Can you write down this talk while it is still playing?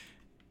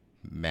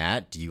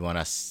Matt, do you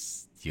want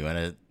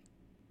to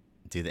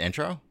do the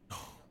intro?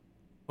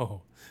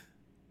 Oh,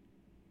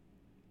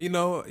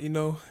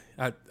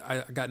 I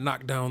got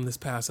knocked down this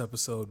past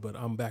episode, but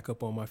I'm back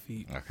up on my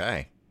feet.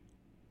 Okay.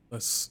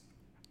 Let's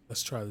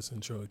try this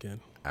intro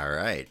again. All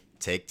right.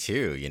 Take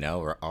two.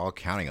 We're all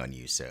counting on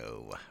you,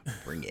 so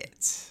bring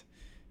it.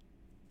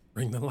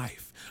 Bring the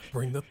life,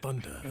 bring the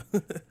thunder.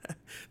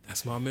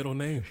 That's my middle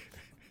name.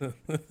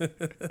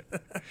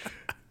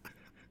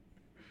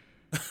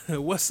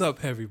 What's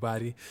up,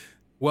 everybody?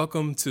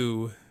 Welcome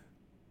to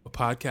a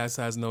podcast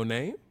that has no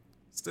name.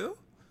 Still,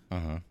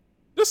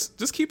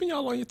 just keeping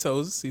y'all on your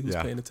toes to see who's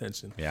paying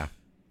attention. Yeah.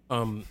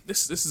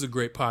 This is a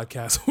great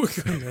podcast.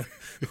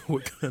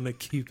 We're gonna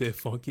keep it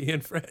funky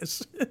and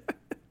fresh.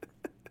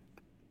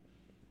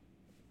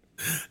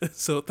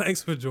 So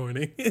thanks for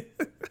joining.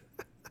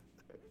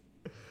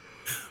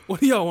 What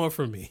do y'all want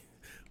from me?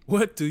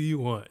 What do you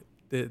want?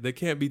 There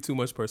can't be too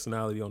much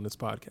personality on this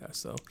podcast.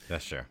 So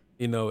That's true.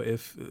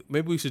 if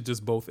maybe we should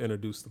just both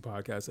introduce the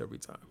podcast every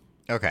time.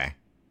 Okay.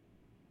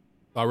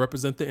 I'll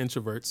represent the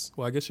introverts.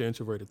 Well, I guess you're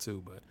introverted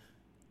too, but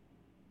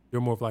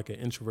you're more of like an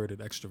introverted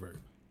extrovert.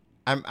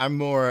 I'm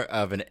more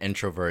of an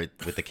introvert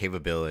with the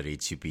capability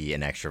to be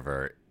an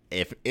extrovert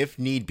if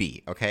need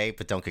be, okay?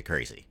 But don't get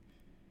crazy.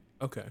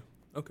 Okay.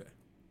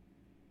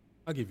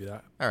 I'll give you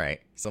that. All right.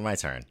 So my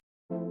turn.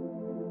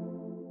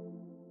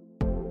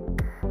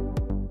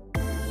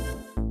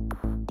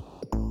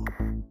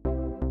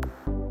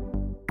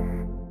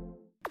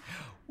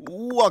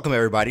 Welcome,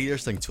 everybody. You're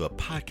listening to a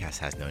podcast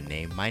has no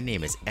name. My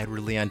name is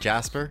Edward Leon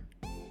Jasper.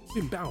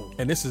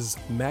 And this is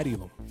Maddie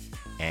Lum.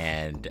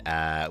 And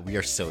we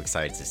are so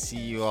excited to see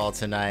you all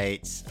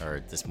tonight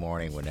or this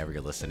morning, whenever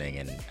you're listening.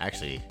 And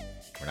actually,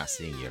 we're not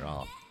seeing you at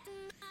all.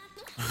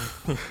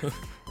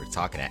 We're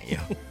talking at you.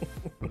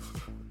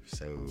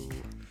 So,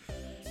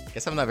 I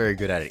guess I'm not very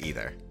good at it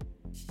either.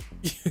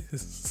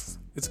 Yes.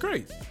 It's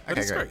great.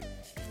 Okay, It's great.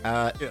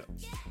 Yeah.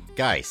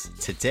 Guys,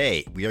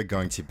 today we are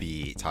going to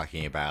be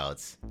talking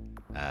about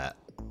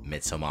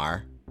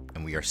Midsommar,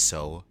 and we are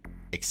so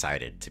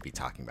excited to be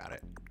talking about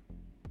it.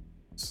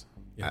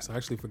 Yes, I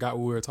actually forgot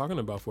what we were talking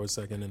about for a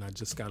second, and I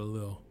just got a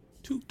little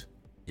toot.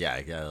 Yeah,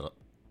 I got a little.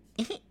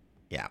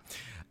 Yeah.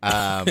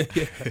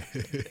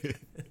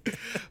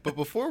 But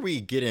before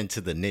we get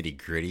into the nitty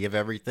gritty of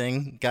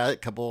everything, got a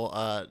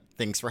couple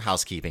things for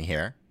housekeeping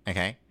here.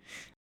 Okay.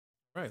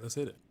 All right, let's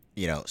hit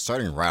it.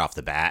 Starting right off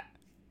the bat,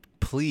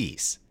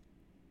 please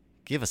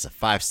give us a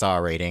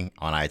 5-star rating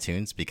on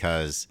iTunes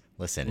because,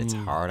 listen, it's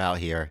hard out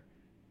here.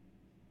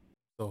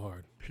 So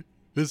hard.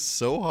 It's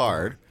so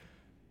hard.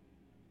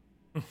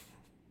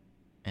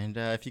 And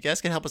if you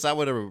guys can help us out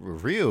with a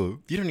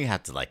review, you don't even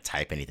have to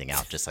type anything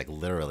out. Just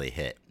literally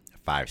hit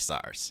 5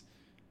 stars.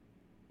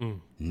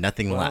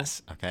 Nothing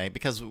less. Okay,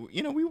 because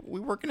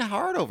we're working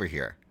hard over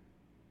here.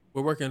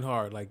 We're working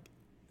hard,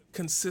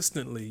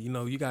 consistently.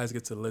 You guys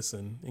get to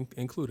listen,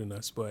 including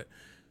us, but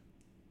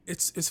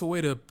it's a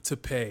way to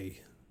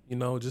pay.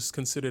 Just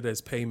consider it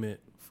as payment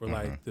for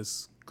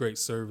this great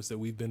service that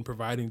we've been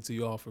providing to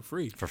you all for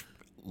free. For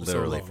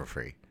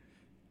free.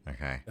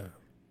 Okay.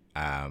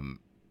 Yeah.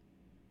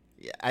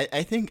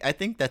 I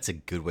think that's a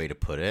good way to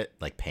put it,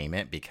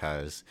 payment,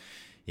 because,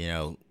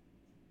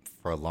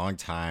 for a long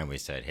time we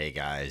said, hey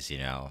guys,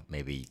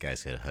 maybe you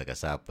guys could hook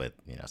us up with,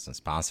 some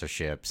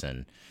sponsorships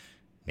and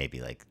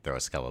maybe throw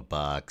us a couple of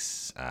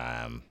bucks.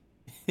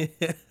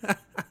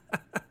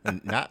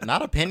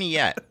 Not a penny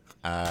yet.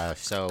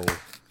 So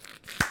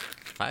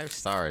 5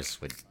 stars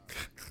would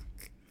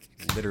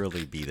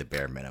literally be the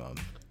bare minimum.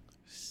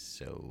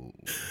 So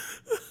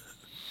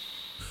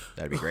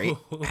that'd be great.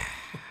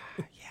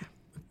 Yeah.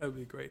 That'd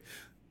be great.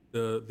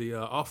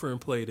 The offering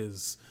plate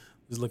is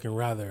looking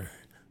rather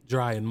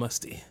dry and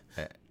musty.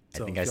 I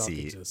think I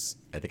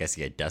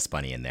see a dust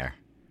bunny in there.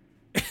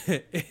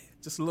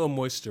 Just a little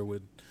moisture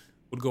would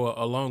go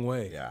a long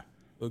way. Yeah,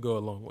 it would go a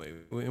long way,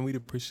 and we'd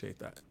appreciate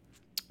that.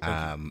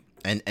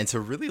 And to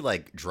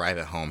really drive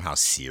it home how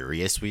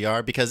serious we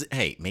are, because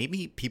hey,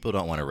 maybe people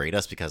don't want to rate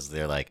us because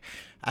they're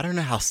I don't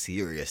know how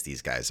serious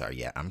these guys are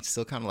yet. I'm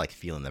still kind of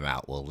feeling them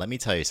out. Well, let me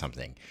tell you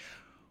something.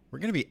 We're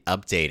gonna be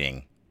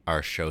updating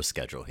our show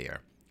schedule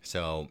here.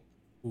 So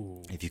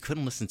if you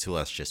couldn't listen to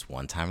us just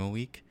one time a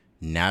week,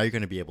 now you're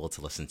going to be able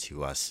to listen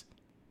to us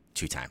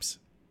 2 times.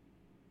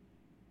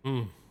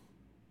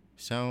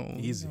 So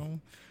easy.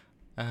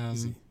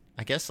 Easy.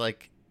 I guess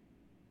what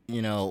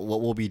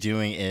we'll be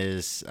doing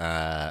is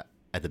at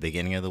the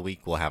beginning of the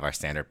week, we'll have our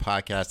standard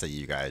podcast that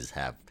you guys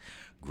have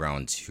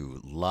grown to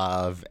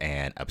love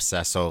and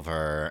obsess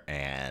over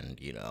and,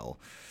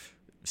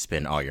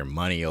 spend all your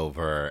money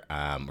over.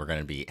 We're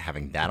going to be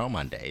having that on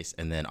Mondays.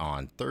 And then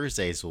on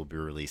Thursdays, we'll be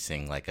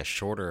releasing a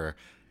shorter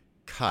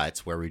cut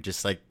where we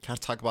just kind of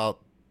talk about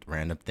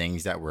random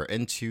things that we're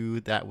into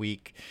that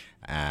week.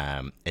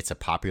 It's a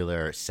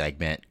popular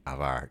segment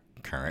of our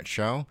current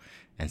show.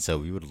 And so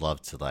we would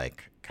love to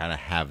kind of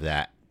have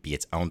that be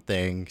its own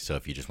thing. So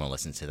if you just want to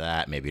listen to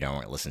that, maybe you don't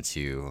want to listen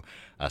to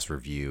us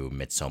review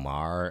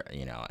Midsommar,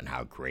 and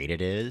how great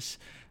it is.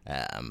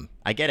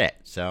 I get it.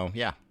 So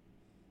yeah.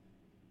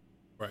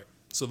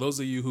 So those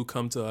of you who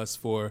come to us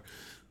for,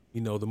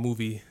 the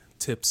movie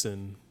tips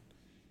and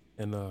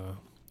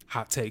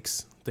hot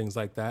takes, things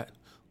like that,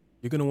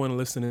 you're going to want to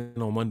listen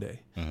in on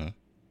Monday. Mm-hmm.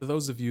 For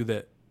those of you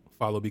that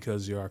follow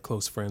because you're our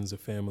close friends or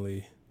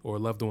family or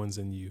loved ones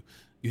and you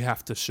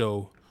have to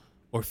show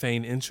or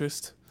feign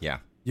interest. Yeah.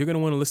 You're going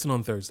to want to listen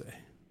on Thursday.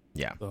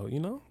 Yeah.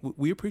 So,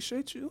 we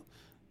appreciate you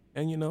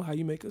and you know how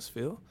you make us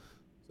feel.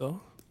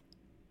 So,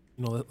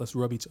 let's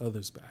rub each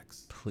other's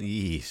backs.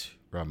 Please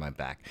rub my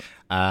back.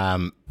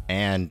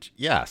 And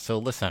yeah, so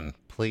listen,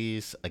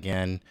 please,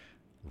 again,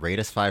 rate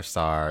us 5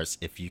 stars.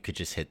 If you could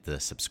just hit the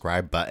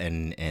subscribe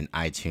button in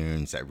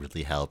iTunes, that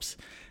really helps.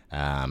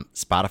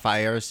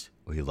 Spotifyers,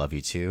 we love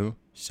you too.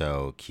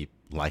 So keep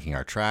liking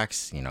our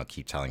tracks,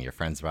 keep telling your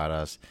friends about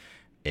us.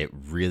 It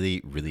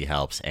really, really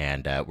helps.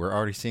 And we're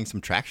already seeing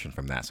some traction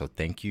from that. So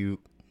thank you,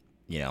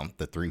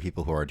 the 3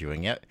 people who are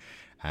doing it.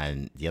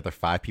 And the other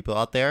 5 people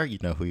out there, you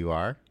know who you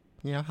are.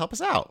 Help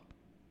us out.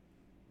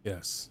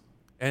 Yes.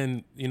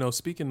 And,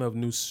 speaking of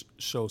new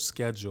show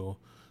schedule,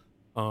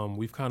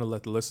 we've kind of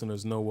let the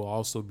listeners know we'll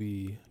also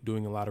be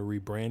doing a lot of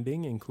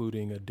rebranding,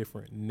 including a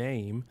different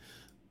name.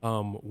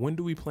 When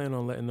do we plan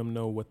on letting them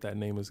know what that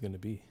name is going to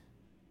be?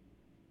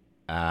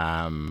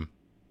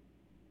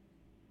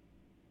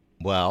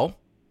 Well,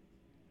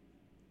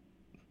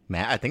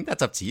 Matt, I think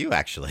that's up to you,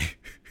 actually.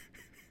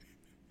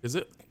 Is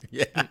it?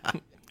 Yeah.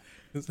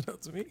 Is it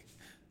up to me?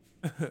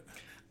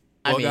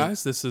 I mean,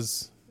 guys, this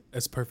is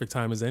as perfect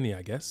time as any,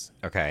 I guess.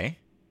 Okay.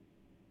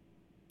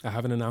 I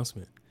have an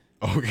announcement.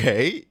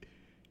 Okay.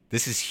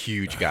 This is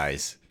huge,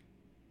 guys.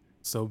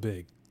 So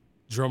big.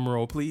 Drum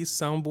roll, please,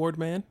 soundboard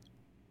man.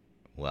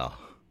 Well,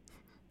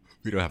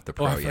 we don't have the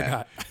pro I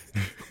yet.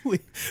 forgot.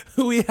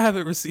 we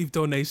haven't received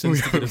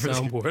donations to get a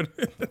soundboard.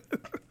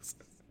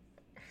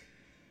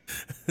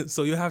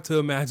 So you have to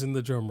imagine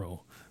the drum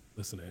roll,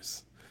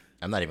 listeners.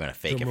 I'm not even going to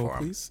fake Drum it roll, for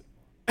him. please.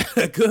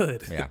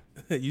 Good. Yeah.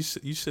 You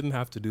shouldn't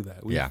have to do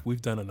that.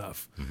 We've done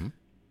enough. Mm-hmm.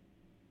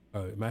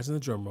 All right, imagine the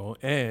drum roll.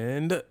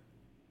 And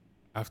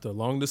after a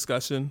long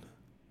discussion,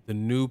 the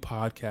new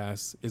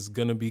podcast is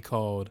going to be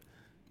called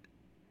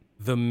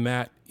The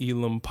Matt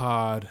Elam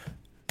Pod.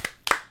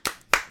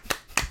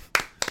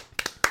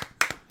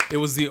 It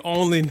was the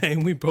only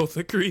name we both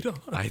agreed on.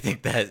 I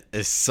think that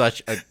is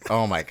such a...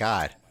 Oh, my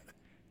God.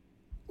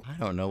 I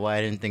don't know why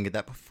I didn't think of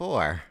that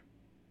before.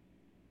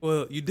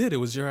 Well, you did. It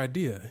was your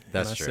idea.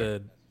 That's and true. I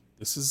said,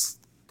 this is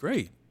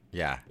great.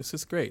 Yeah. This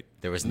is great.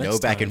 There was Next no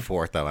back time, and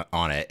forth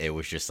on it. It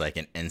was just like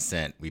an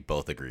instant. We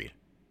both agreed.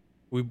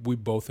 We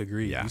both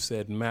agreed. Yeah. You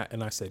said Matt,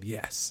 and I said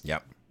yes.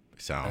 Yep.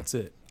 So That's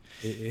it.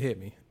 It hit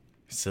me.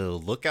 So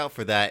look out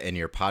for that in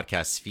your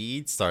podcast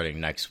feed starting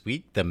next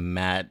week. The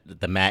Matt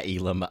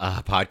Elam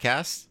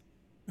podcast,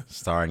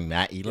 starring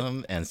Matt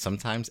Elam and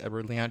sometimes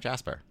Edward Leon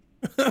Jasper.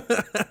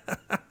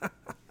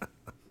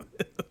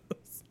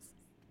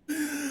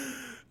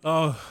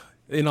 Oh,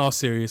 in all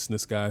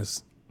seriousness,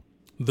 guys,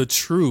 the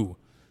true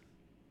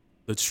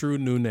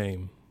new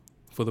name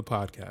for the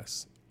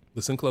podcast,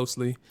 listen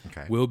closely,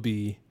 Okay. will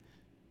be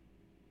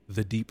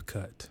The Deep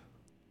Cut.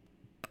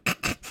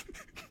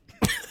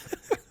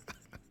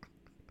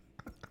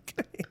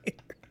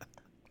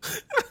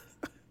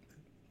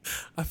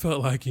 I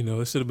felt like,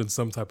 it should have been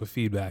some type of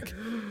feedback.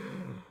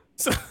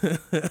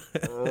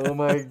 Oh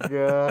my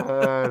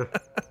God!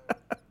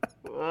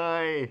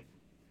 Why?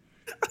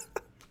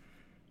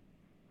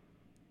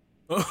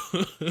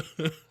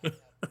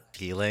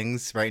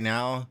 Feelings right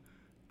now.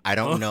 I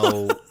don't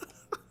know.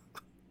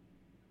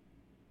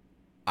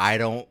 I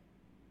don't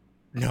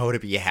know to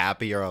be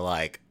happy or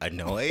like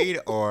annoyed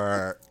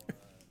or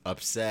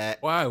upset.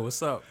 Why?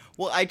 What's up?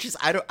 Well, I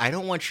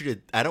don't want you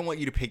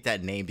to pick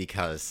that name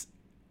because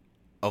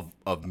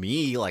of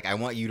me. Like, I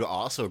want you to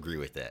also agree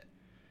with it.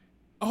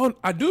 Oh,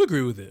 I do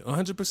agree with it.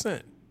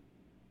 100%.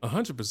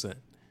 100%.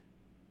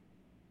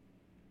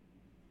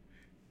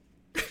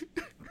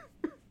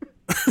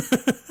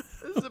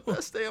 This is the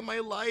best day of my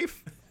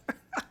life.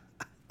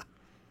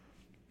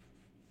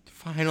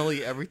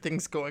 Finally,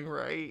 everything's going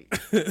right.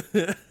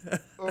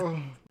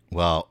 Oh.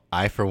 Well,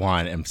 I, for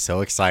one, am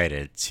so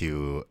excited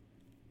to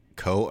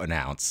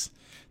co-announce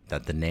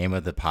that the name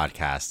of the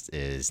podcast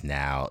is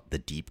now the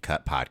Deep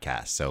Cut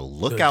Podcast. So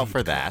look out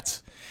for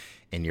that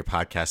in your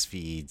podcast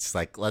feeds.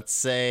 Like, let's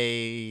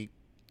say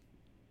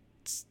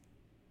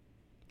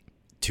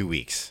 2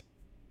 weeks.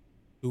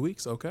 2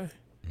 weeks? Okay.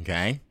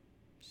 Okay?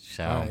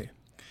 So, All right.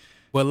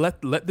 Well,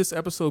 let this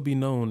episode be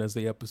known as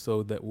the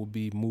episode that will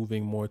be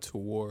moving more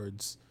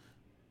towards,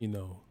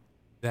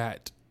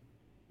 that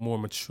more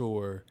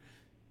mature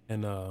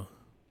and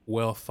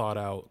well thought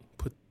out,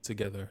 put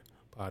together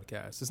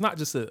podcast. It's not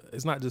just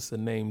a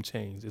name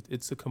change.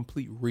 It's a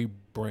complete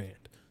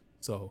rebrand.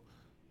 So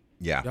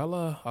yeah. y'all,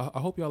 I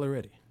hope y'all are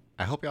ready.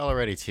 I hope y'all are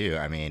ready too.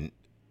 I mean,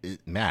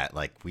 Matt,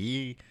 like,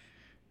 we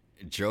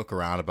joke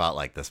around about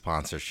like the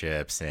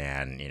sponsorships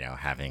and,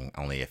 having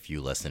only a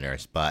few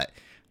listeners, but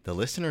the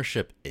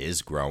listenership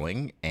is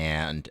growing,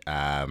 and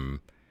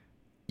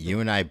you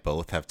and I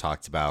both have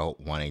talked about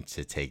wanting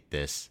to take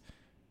this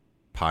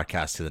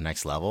podcast to the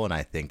next level. And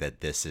I think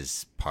that this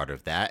is part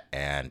of that.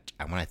 And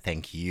I want to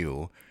thank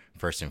you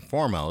first and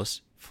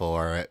foremost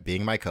for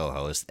being my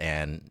co-host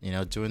and,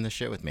 doing this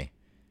shit with me.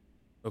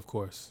 Of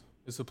course.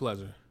 It's a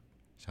pleasure.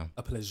 So,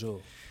 a pleasure.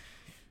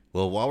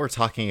 Well, while we're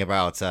talking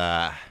about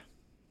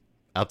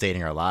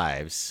updating our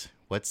lives,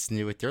 what's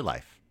new with your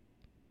life?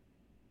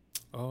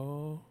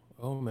 Oh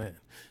man.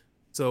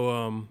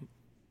 So,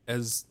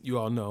 as you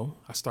all know,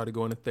 I started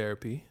going to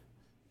therapy.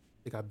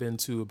 I think I've been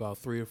to about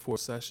 3 or 4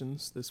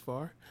 sessions this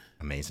far.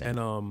 Amazing.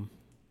 And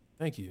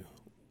thank you.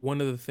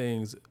 One of the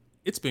things,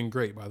 it's been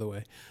great, by the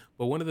way,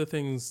 but one of the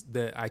things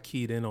that I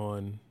keyed in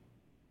on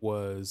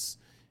was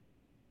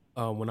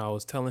when I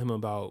was telling him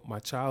about my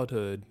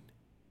childhood,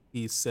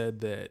 he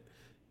said that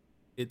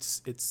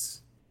it's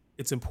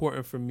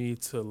important for me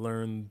to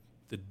learn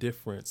the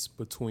difference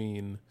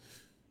between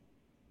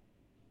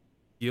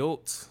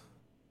guilt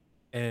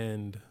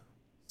and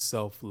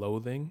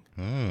self-loathing.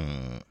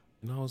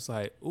 And I was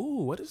like,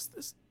 ooh, what is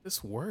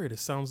this word? It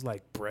sounds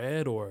like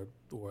bread or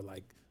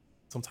like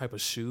some type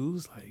of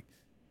shoes, like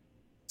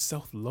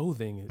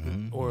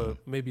self-loathing, or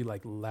maybe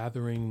like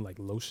lathering like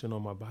lotion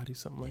on my body,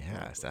 something like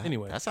that.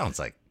 Anyway, that sounds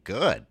like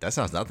good. That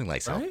sounds nothing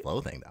like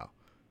self-loathing, though.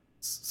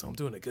 So I'm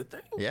doing a good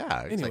thing?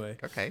 Yeah. Anyway.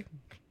 Like, okay.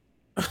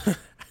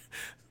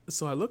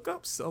 So I look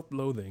up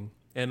self-loathing,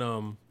 and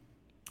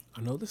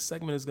I know this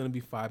segment is going to be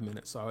 5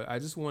 minutes, so I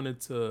just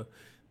wanted to,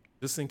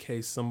 just in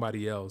case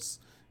somebody else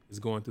is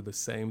going through the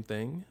same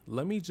thing,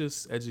 let me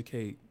just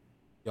educate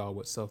y'all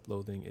what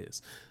self-loathing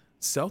is.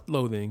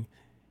 Self-loathing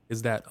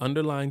is that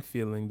underlying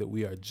feeling that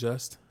we are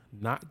just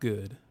not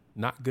good,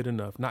 not good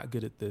enough, not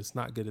good at this,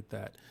 not good at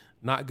that,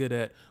 not good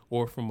at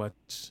or for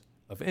much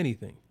of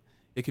anything.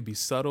 It could be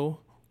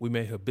subtle. We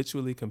may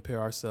habitually compare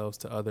ourselves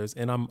to others.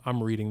 And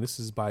I'm reading, this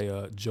is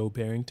by Joe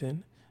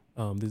Barrington.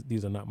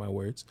 These are not my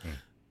words.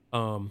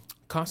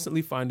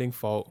 Constantly finding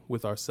fault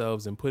with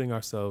ourselves and putting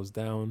ourselves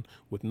down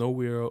with no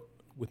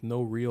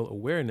real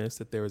awareness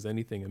that there is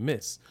anything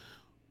amiss.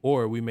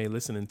 Or we may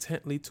listen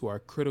intently to our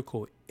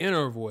critical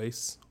inner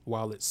voice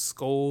while it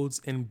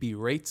scolds and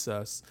berates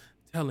us,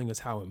 telling us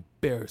how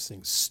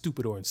embarrassing,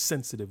 stupid, or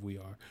insensitive we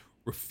are,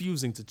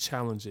 refusing to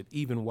challenge it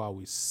even while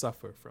we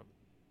suffer from it.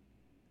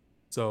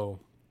 So,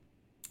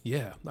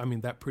 yeah, I mean,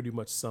 that pretty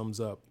much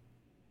sums up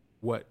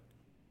what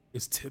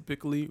is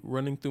typically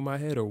running through my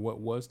head, or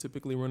what was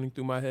typically running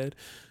through my head.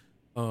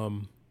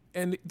 And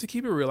to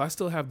keep it real, I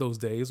still have those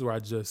days where I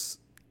just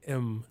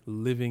am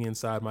living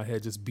inside my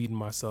head, just beating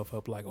myself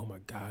up like, oh my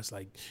gosh,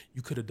 like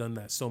you could have done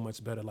that so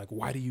much better. Like,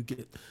 why do you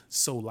get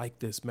so like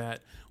this, Matt?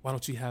 Why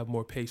don't you have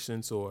more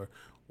patience, or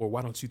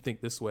why don't you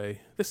think this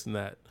way, this and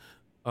that?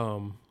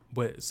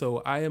 But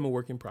so I am a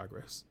work in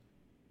progress.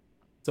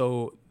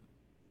 So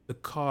the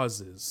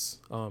causes,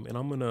 and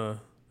I'm going to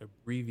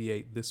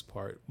abbreviate this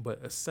part, but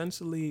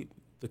essentially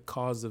the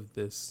cause of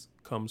this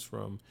comes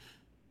from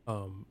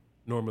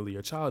normally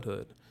your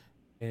childhood,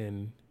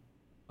 and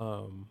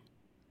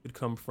could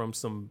come from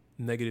some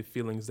negative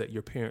feelings that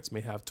your parents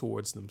may have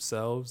towards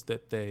themselves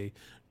that they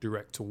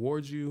direct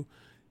towards you.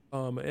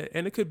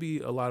 And it could be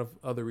a lot of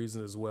other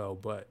reasons as well,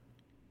 but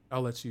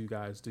I'll let you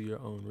guys do your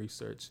own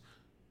research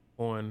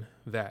on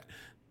that.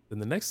 Then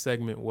the next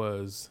segment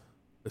was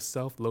the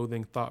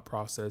self-loathing thought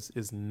process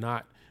is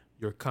not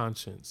your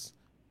conscience,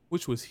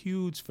 which was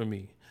huge for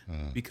me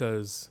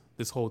because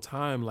this whole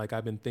time, like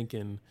I've been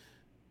thinking,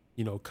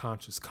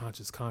 conscious,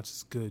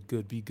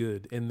 good, be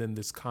good. And then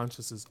this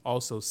conscious is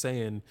also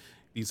saying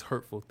these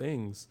hurtful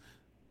things,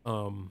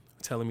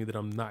 telling me that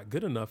I'm not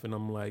good enough. And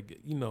I'm like,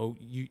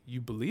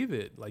 you believe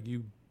it. Like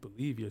you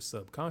believe your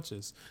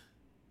subconscious.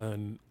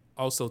 And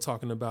also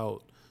talking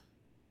about,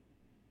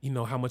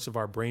 how much of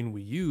our brain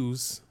we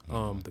use.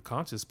 The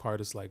conscious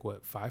part is like,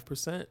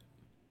 5%?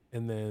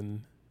 And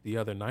then the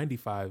other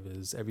 95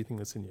 is everything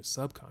that's in your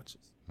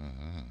subconscious.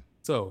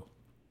 So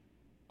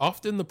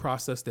often the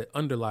process that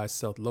underlies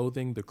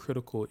self-loathing, the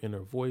critical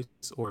inner voice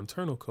or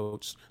internal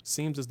coach,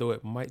 seems as though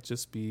it might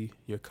just be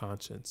your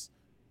conscience.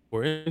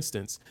 For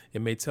instance,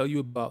 it may tell you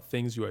about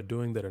things you are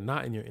doing that are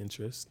not in your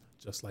interest,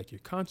 just like your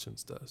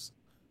conscience does.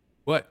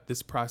 But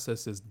this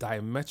process is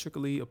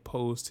diametrically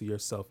opposed to your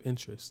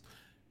self-interest,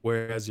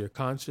 whereas your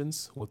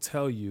conscience will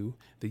tell you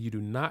that you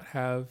do not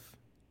have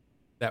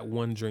that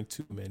one drink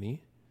too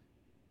many.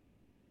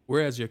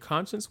 Whereas your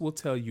conscience will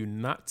tell you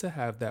not to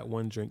have that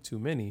one drink too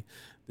many,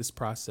 this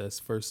process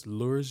first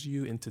lures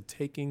you into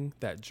taking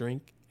that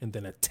drink and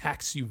then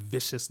attacks you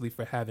viciously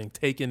for having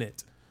taken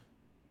it.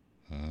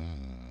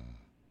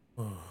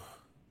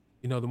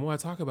 The more I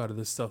talk about it,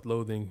 this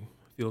self-loathing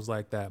feels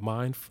like that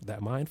mind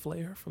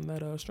flayer from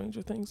that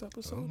Stranger Things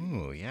episode.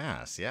 Oh,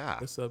 yes, yeah.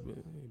 Let's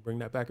bring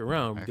that back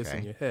around. Okay. Gets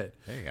in your head.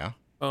 There you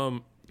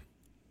go.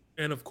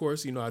 And of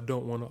course, I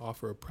don't want to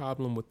offer a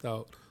problem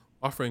without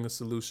offering a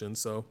solution.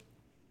 So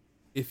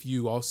if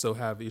you also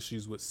have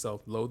issues with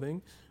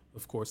self-loathing,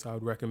 of course, I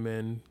would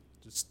recommend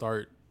just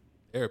start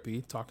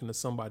therapy, talking to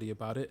somebody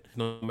about it.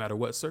 No matter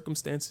what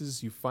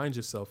circumstances you find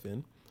yourself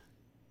in,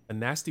 a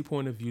nasty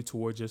point of view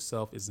towards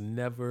yourself is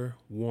never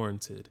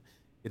warranted.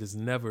 It is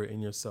never in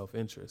your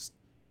self-interest.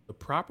 The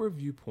proper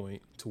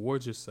viewpoint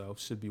towards yourself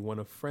should be one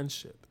of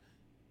friendship.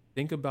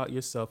 Think about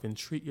yourself and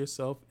treat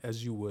yourself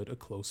as you would a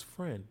close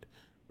friend,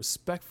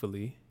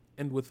 respectfully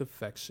and with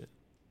affection,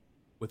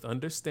 with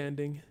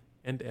understanding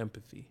and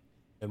empathy,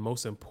 and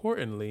most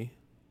importantly,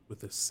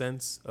 with a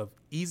sense of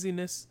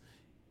easiness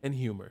and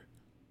humor.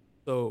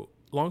 So,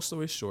 long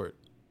story short,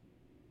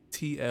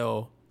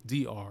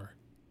 TLDR,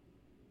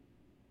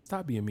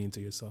 stop being mean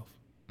to yourself.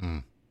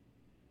 Mm.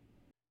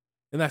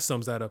 And that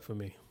sums that up for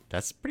me.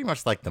 That's pretty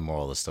much like the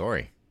moral of the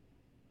story.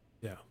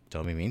 Yeah.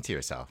 Don't be mean to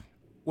yourself.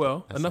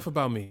 Well, enough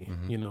about me.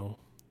 You know,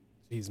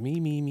 geez,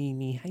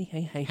 me.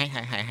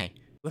 Hi.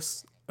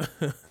 Let's.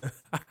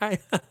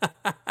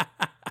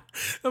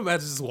 Imagine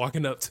just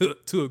walking up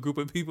to a group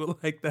of people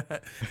like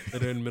that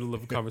are in the middle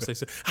of a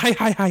conversation.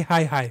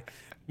 Hi.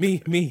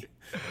 Me.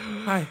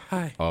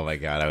 Hi. Oh my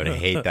God, I would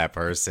hate that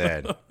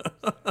person.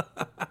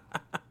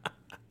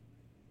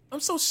 I'm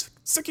so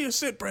sick of your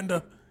shit,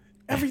 Brenda.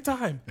 Every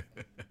time.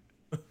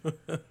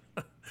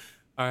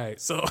 All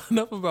right, so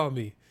enough about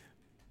me.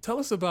 Tell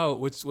us about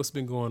what's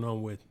been going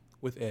on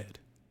with Ed.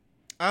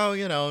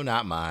 Oh,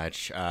 not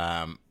much.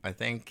 I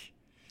think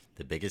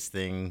the biggest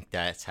thing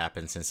that's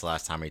happened since the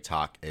last time we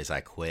talked is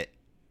I quit.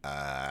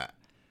 I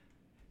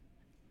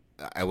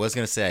was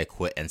going to say I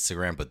quit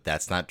Instagram, but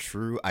that's not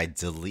true. I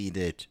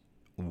deleted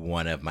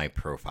one of my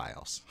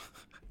profiles.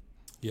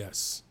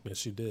 Yes,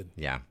 you did.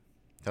 Yeah,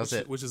 that was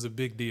it. Which is a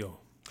big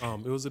deal.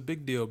 It was a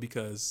big deal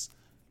because,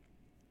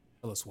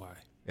 tell us why.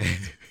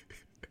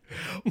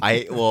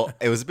 It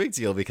was a big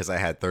deal because I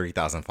had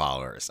 30,000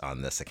 followers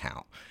on this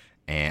account,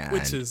 and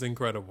which is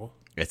incredible.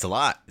 It's a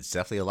lot. It's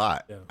definitely a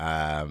lot.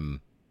 Yeah.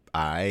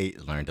 I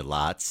learned a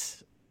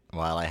lot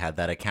while I had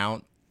that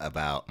account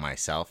about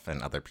myself and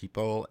other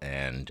people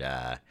and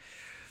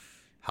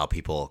how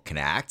people can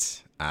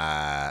act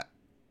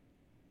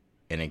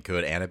in a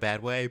good and a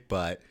bad way.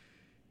 But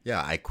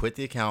yeah, I quit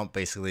the account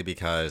basically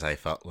because I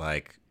felt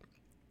like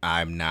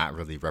I'm not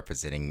really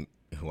representing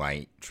who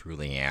I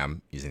truly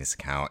am using this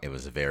account. It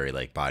was a very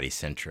body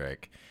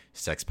centric,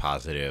 sex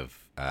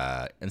positive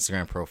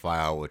Instagram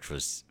profile, which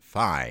was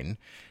fine.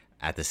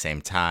 At the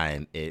same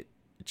time, it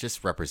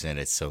just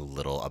represented so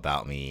little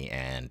about me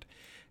and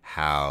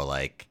how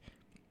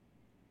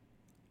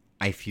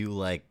I feel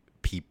like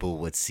people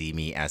would see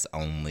me as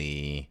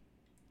only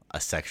a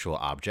sexual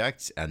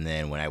object. And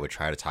then when I would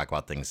try to talk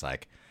about things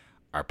like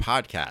our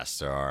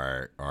podcast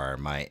or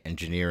my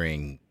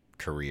engineering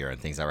career and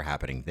things that were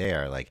happening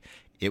there,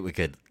 it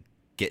could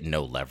get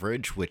no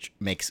leverage, which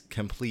makes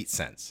complete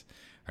sense,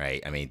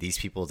 right? I mean, these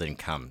people didn't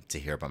come to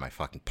hear about my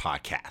fucking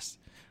podcast,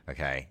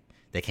 okay?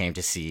 They came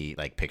to see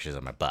pictures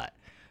of my butt.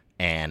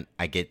 And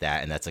I get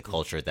that, and that's a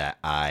culture that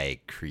I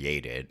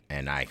created,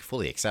 and I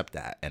fully accept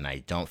that. And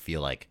I don't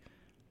feel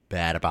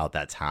bad about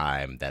that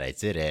time that I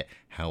did it.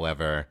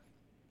 However,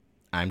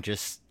 I'm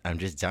just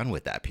done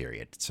with that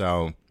period.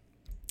 So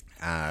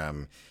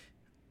I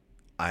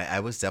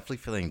was definitely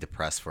feeling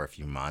depressed for a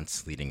few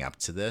months leading up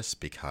to this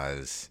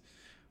because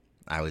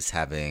I was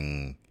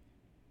having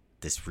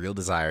this real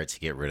desire to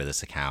get rid of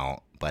this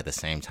account, but at the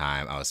same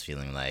time, I was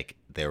feeling like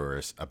there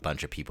was a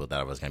bunch of people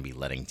that I was going to be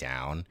letting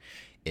down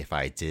if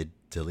I did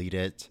delete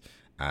it.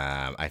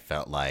 I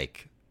felt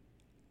like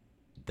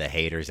the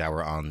haters that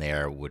were on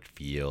there would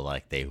feel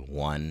like they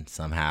won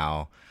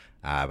somehow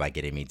by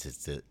getting me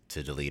to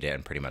delete it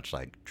and pretty much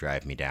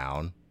drive me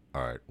down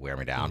or wear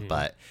me down. Mm-hmm.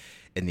 But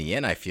in the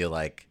end, I feel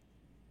like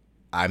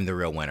I'm the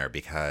real winner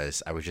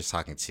because I was just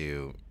talking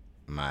to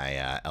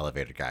my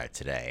elevator guy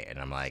today, and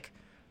I'm like,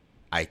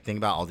 I think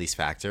about all these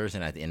factors,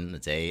 and at the end of the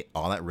day,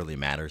 all that really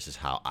matters is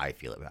how I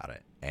feel about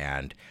it.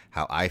 And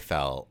how I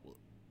felt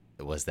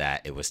was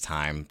that it was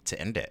time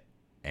to end it.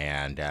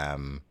 And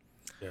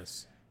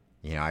yes,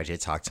 I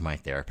did talk to my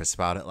therapist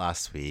about it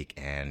last week,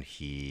 and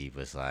he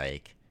was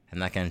like, I'm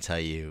not going to tell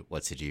you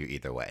what to do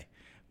either way,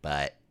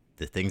 but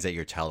the things that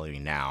you're telling me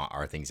now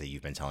are things that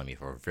you've been telling me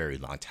for a very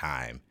long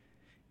time.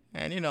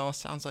 And,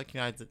 sounds like,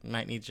 I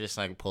might need to just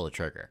pull the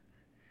trigger.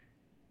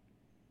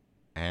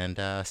 And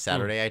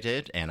Saturday I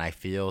did, and I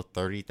feel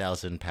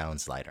 30,000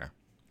 pounds lighter.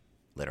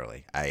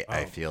 Literally.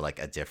 I feel like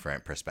a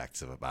different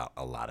perspective about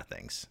a lot of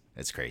things.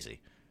 It's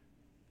crazy.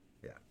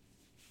 Yeah.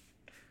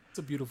 It's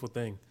a beautiful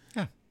thing.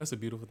 Yeah. That's a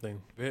beautiful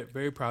thing. Very,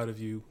 very proud of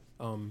you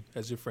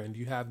as your friend.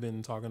 You have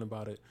been talking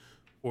about it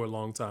for a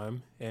long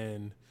time.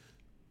 And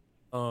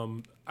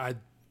I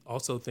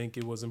also think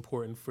it was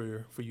important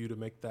for you to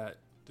make that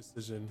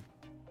decision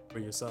for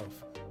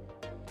yourself.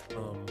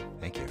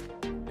 Thank you.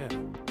 Yeah.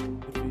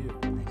 Good for you.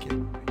 Thank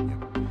you.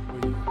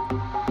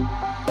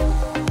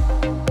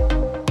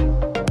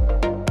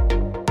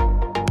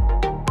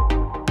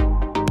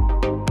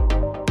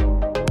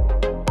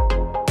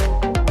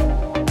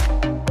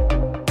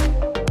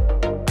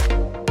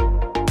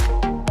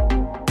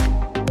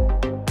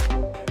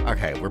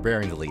 Okay, we're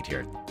bearing the lead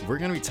here. We're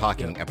going to be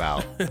talking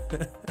about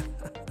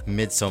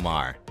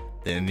Midsommar,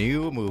 the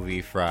new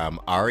movie from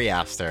Ari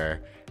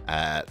Aster.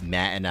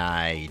 Matt and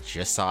I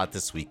just saw it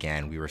this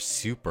weekend. We were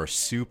super,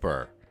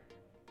 super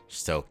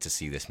stoked to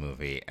see this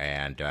movie.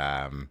 And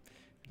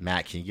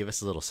Matt, can you give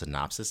us a little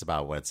synopsis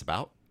about what it's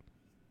about?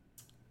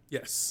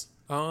 Yes.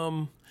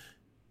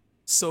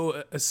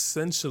 So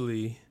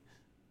essentially,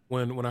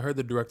 when I heard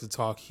the director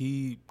talk,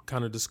 he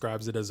kind of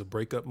describes it as a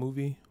breakup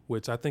movie,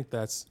 which I think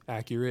that's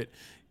accurate.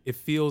 It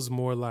feels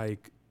more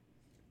like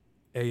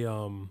a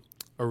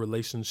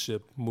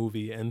relationship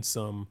movie and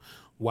some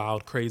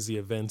wild, crazy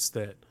events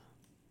that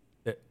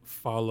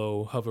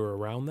hover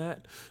around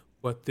that.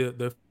 But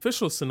the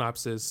official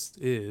synopsis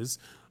is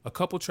a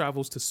couple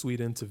travels to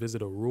Sweden to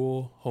visit a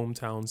rural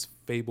hometown's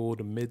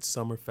fabled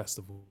midsummer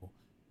festival.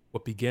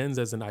 What begins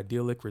as an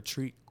idyllic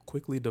retreat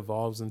quickly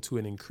devolves into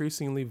an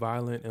increasingly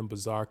violent and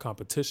bizarre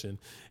competition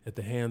at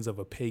the hands of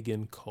a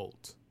pagan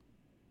cult.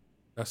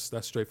 That's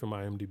straight from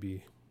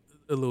IMDb.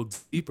 A little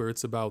deeper,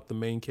 it's about the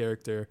main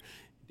character,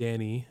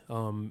 Danny,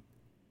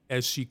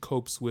 as she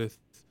copes with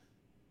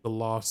the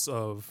loss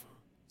of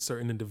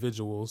certain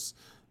individuals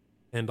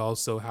and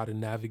also how to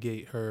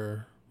navigate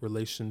her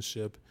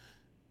relationship,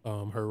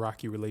 her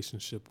rocky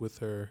relationship with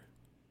her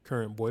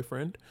current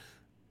boyfriend,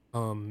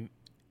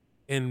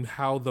 and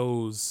how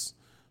those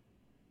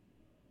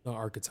not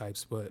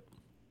archetypes, but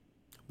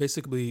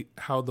basically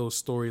how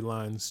those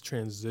storylines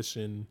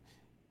transition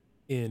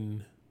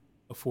in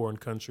a foreign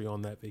country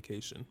on that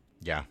vacation.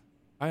 Yeah.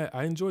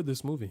 I enjoyed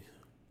this movie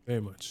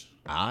very much.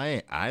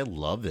 I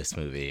love this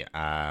movie.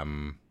 I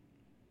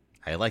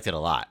liked it a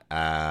lot.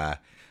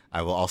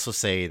 I will also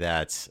say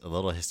that a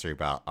little history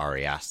about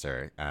Ari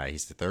Aster.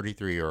 He's the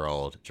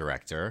 33-year-old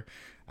director.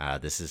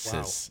 This is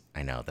his.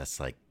 I know that's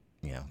like,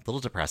 a little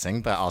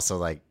depressing, but also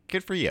like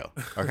good for you.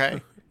 Okay.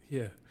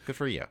 Yeah. Good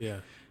for you. Yeah.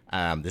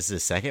 This is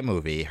his second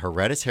movie.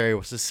 Hereditary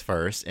was his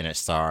first, and it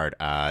starred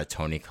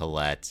Toni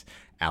Collette,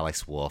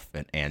 Alex Wolff,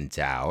 and Ann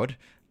Dowd.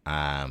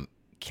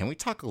 Can we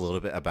talk a little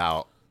bit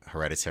about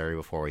Hereditary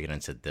before we get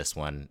into this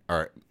one?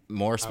 Or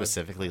more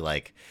specifically,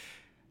 like,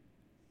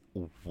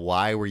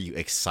 why were you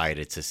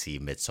excited to see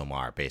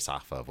Midsommar based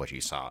off of what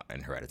you saw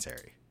in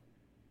Hereditary?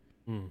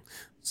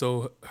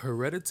 So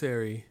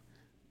Hereditary,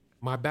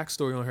 my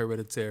backstory on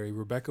Hereditary,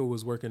 Rebecca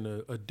was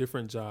working a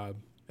different job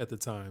at the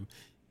time,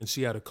 and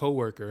she had a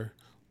coworker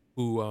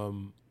who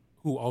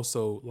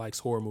also likes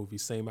horror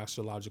movies, same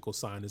astrological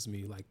sign as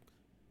me, like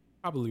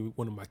probably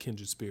one of my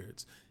kindred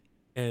spirits.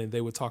 And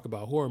they would talk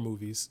about horror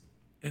movies,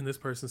 and this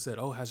person said,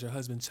 "Oh, has your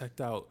husband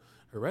checked out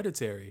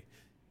Hereditary?"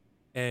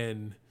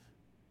 And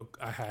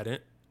I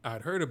hadn't.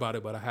 I'd heard about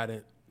it, but I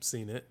hadn't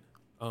seen it.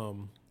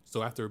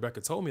 So after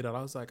Rebecca told me that,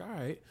 I was like, all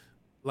right.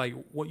 Like,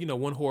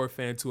 one horror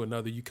fan to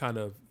another, you kind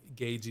of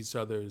gauge each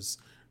other's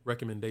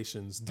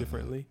recommendations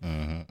differently.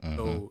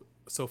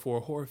 So for a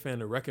horror fan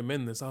to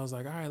recommend this, I was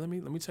like, all right, let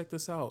me check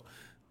this out.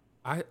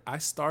 I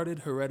started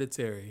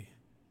Hereditary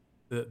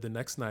the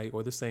next night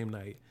or the same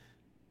night.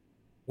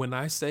 When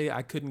I say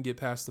I couldn't get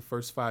past the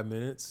first 5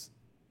 minutes,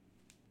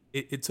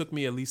 it took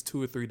me at least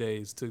 2 or 3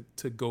 days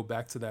to go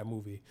back to that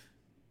movie,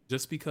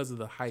 just because of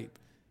the hype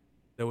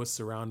that was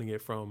surrounding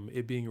it, from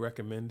it being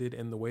recommended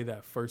and the way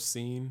that first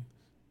scene,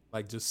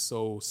 like, just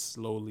so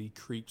slowly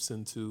creeps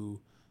into,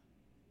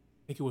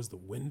 I think it was the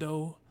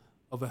window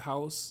of a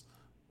house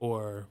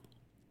or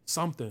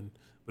something.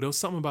 But it was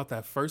something about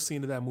that first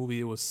scene of that movie.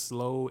 It was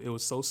slow. It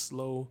was so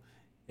slow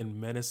and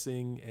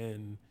menacing,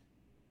 and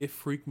it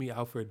freaked me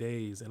out for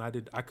days. And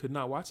I could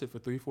not watch it for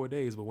 3-4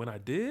 days. But when I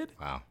did,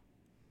 wow,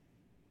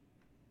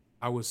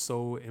 I was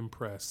so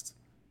impressed.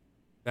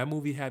 That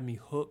movie had me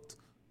hooked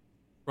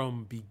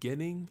from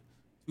beginning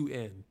to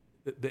end.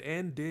 The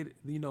end did,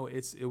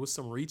 it was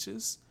some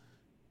reaches,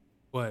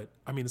 but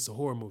I mean, it's a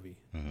horror movie.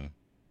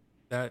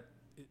 That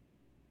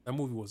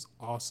movie was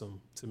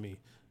awesome to me.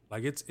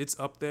 Like, it's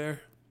up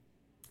there.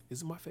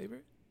 Is it my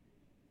favorite?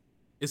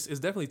 It's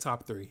definitely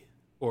top 3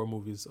 horror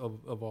movies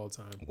of all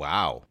time.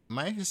 Wow.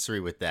 My history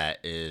with that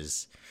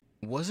is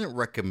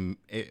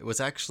it was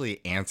actually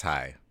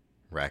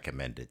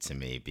anti-recommended to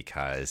me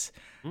because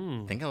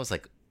I think I was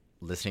like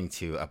listening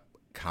to a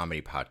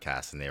comedy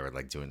podcast, and they were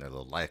like doing their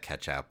little live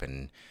catch up,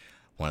 and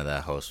one of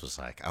the hosts was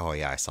like, "Oh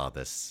yeah, I saw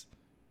this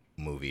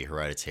movie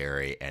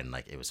Hereditary, and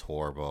like it was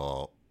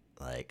horrible.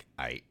 Like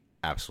I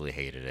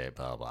absolutely hated it,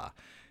 blah blah."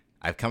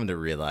 I've come to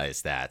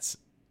realize that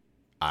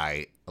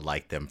I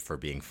like them for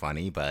being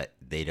funny, but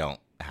they don't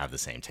have the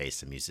same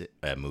taste in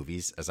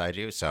movies as I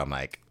do. So I'm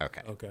like,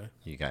 okay,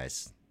 you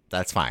guys,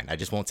 that's fine. I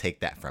just won't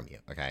take that from you.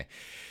 Okay,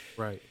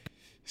 right.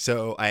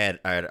 So I had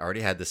already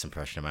had this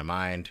impression in my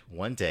mind.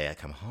 One day I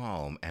come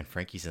home and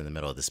Frankie's in the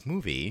middle of this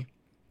movie,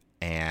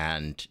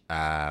 and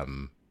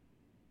I'm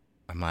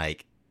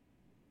like,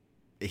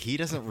 he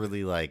doesn't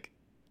really like.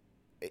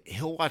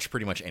 He'll watch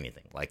pretty much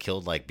anything. Like,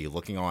 he'll like be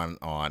looking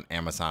on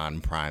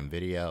Amazon Prime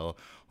Video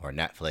or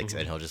Netflix,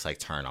 and he'll just like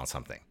turn on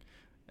something.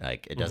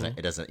 Like, it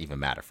doesn't even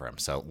matter for him.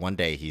 So one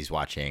day he's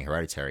watching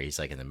Hereditary. He's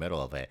like in the middle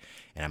of it,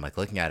 and I'm like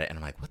looking at it, and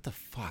I'm like, what the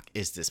fuck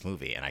is this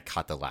movie? And I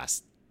caught the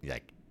last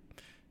like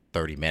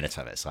 30 minutes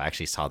of it. So I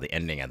actually saw the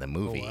ending of the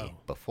movie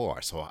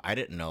before. So I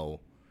didn't know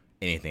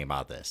anything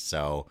about this.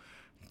 So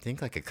I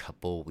think like a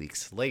couple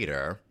weeks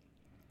later,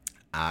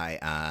 I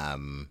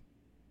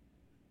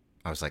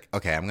was like,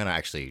 okay, I'm going to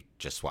actually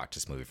just watch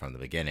this movie from the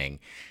beginning.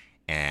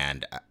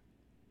 and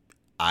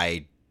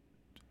I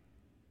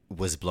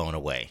was blown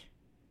away.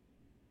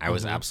 I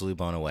was absolutely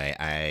blown away.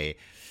 I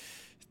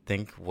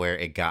think where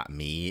it got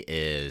me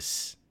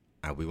is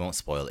we won't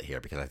spoil it here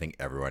because I think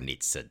everyone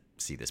needs to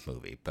see this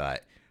movie.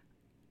 But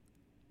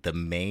the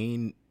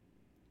main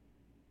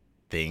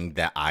thing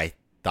that I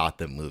thought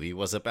the movie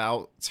was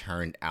about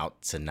turned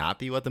out to not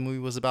be what the movie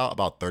was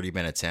about 30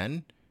 minutes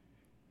in.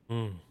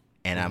 And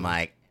I'm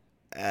like,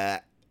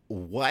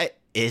 what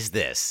is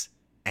this?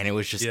 And it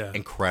was just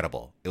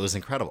incredible. It was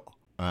incredible.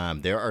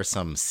 There are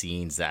some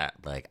scenes that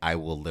like I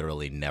will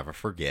literally never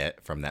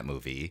forget from that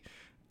movie.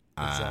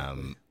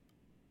 Exactly.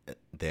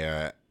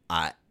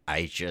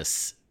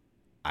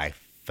 I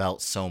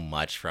felt so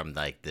much from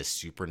like this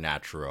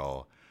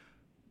supernatural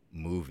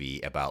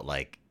movie about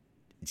like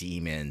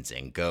demons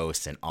and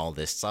ghosts and all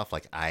this stuff.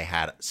 Like I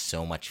had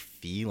so much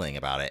feeling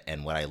about it,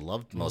 and what I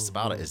loved most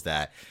about it is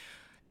that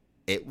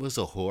it was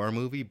a horror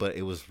movie, but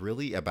it was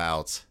really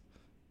about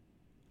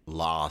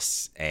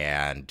loss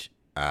and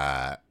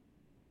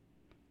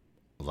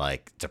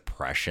like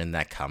depression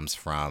that comes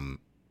from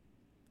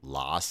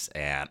loss,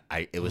 and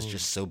it was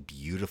just so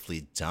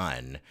beautifully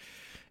done.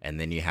 And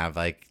then you have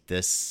like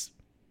this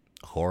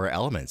horror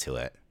element to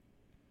it.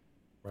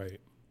 Right.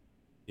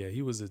 Yeah,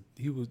 he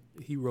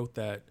wrote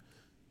that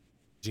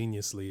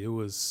geniusly. It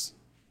was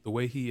the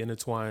way he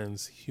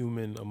intertwines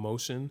human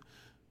emotion,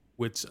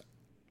 which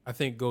I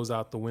think goes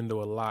out the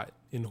window a lot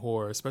in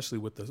horror, especially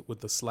with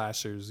the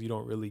slashers. You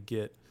don't really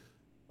get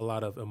a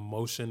lot of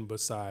emotion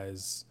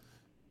besides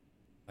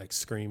like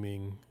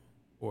screaming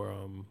or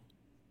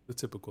the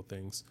typical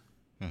things.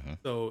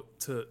 So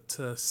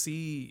to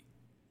see,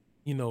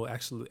 you know,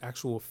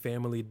 actual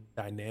family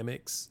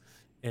dynamics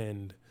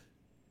and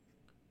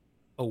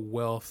a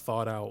well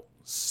thought out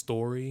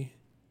story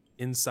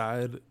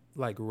inside,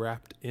 like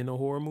wrapped in a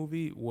horror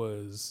movie,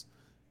 was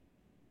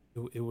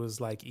it was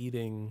like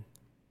eating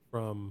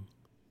from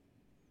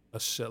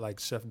like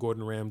Chef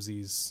Gordon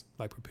Ramsay's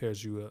like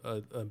prepares you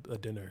a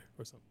dinner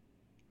or something.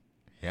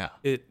 Yeah,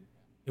 It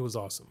was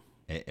awesome.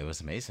 it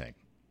was amazing.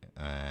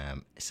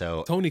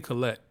 So Toni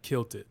Collette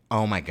killed it.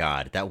 oh my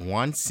god, that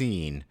one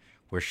scene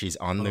where she's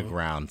on the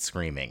ground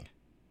screaming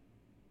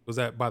Was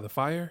that by the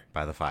fire?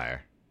 by the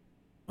fire.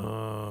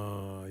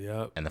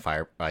 Yep. And the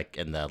fire, like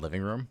in the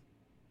living room.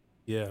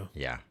 Yeah.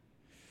 Yeah,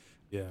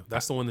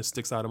 That's the one that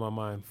sticks out of my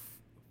mind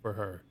for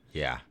her.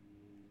 yeah.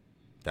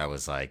 That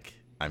was like,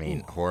 I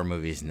mean, horror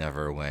movies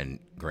never win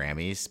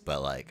Grammys,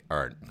 but like,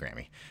 or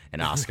Grammy, an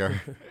Oscar.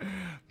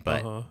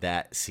 But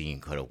that scene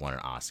could have won an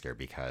Oscar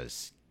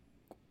because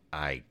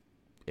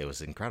it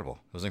was incredible.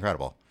 It was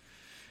incredible.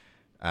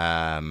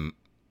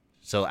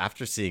 So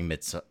after seeing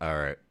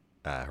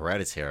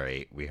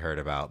Hereditary, we heard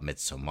about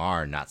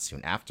Midsommar not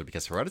soon after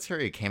because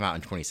Hereditary came out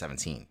in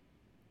 2017.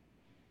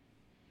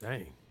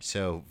 Dang.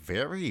 So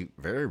very,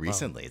 very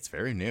recently. Wow. It's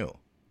very new.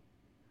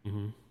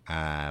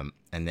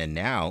 And then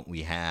now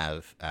we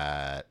have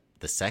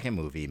the second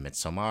movie,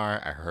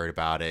 Midsommar. I heard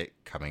about it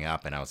coming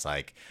up, and I was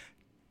like,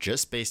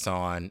 just based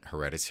on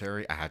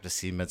Hereditary, I have to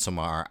see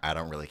Midsommar. I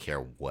don't really care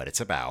what it's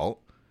about.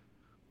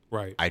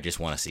 Right. I just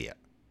want to see it.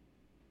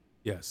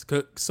 Yes.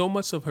 'Cause so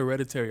much of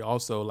Hereditary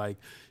also, like,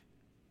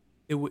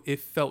 it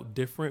felt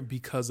different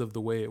because of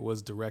the way it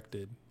was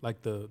directed,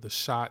 like the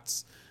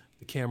shots,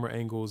 the camera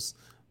angles.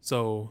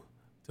 So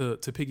to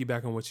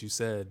piggyback on what you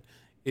said,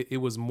 it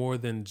was more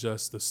than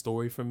just the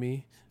story for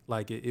me.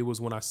 Like it was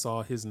when I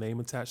saw his name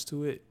attached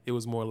to it, it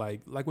was more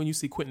like when you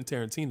see Quentin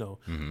Tarantino,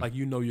 like,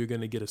 you know, you're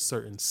going to get a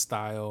certain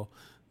style,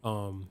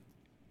 a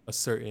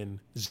certain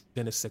je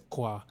ne sais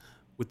quoi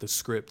with the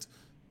script.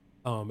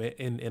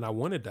 And I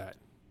wanted that.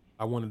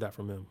 I wanted that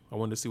from him. I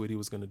wanted to see what he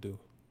was going to do.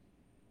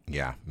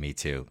 Yeah, me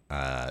too.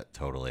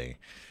 Totally.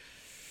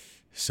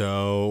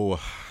 So,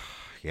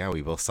 yeah,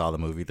 we both saw the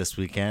movie this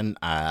weekend.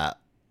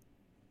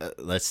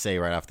 Let's say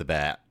right off the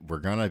bat, we're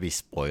going to be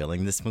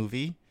spoiling this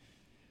movie.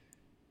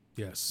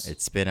 Yes.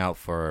 It's been out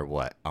for,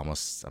 what,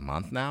 almost a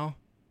month now?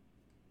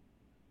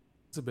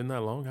 Has it been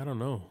that long? I don't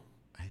know.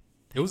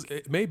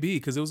 It may be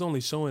because it was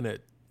only showing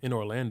it in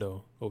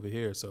Orlando over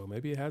here, so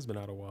maybe it has been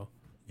out a while.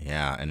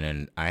 Yeah, and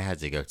then I had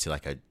to go to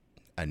like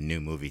a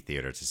new movie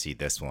theater to see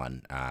this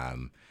one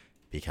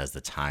because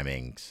the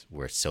timings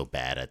were so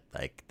bad at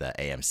like the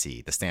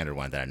AMC, the standard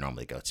one that I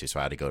normally go to. So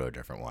I had to go to a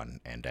different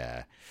one, and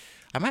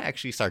I might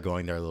actually start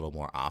going there a little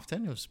more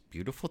often. It was a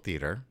beautiful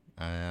theater.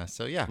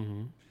 So yeah,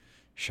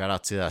 shout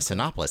out to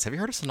Cinépolis. Have you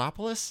heard of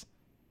Cinépolis?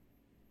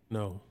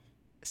 No.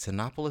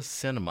 Cinépolis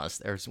Cinemas.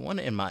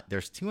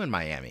 There's two in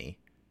Miami.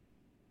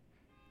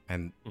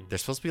 And they're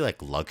supposed to be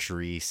like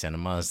luxury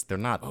cinemas. They're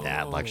not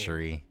that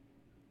luxury.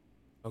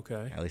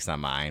 Okay. At least not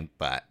mine,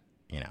 but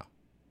you know.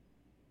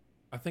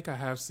 I think I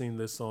have seen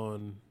this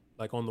on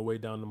the way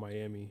down to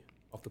Miami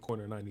off the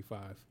corner of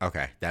 95.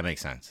 Okay, that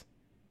makes sense.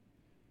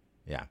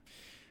 Yeah.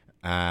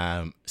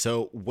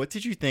 So what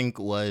did you think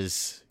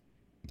was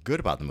good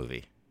about the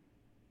movie?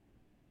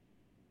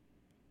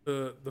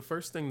 The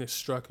first thing that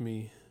struck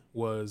me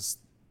was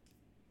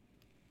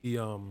the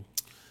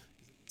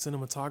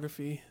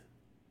cinematography.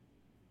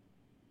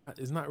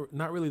 it's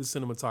not really the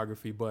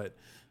cinematography, but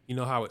you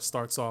know how it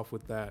starts off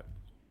with that,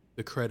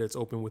 the credits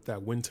open with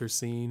that winter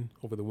scene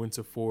over the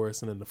winter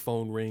forest, and then the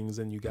phone rings,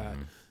 and you got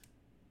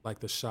like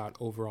the shot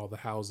over all the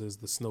houses,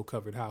 the snow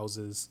covered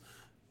houses.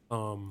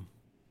 Um,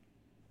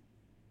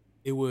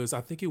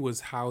 I think it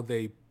was how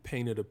they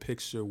painted a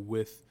picture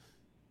with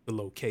the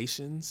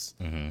locations,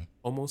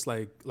 almost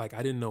like I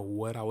didn't know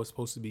what I was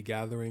supposed to be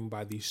gathering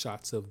by these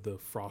shots of the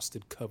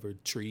frosted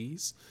covered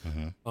trees.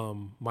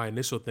 My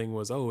initial thing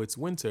was, oh, it's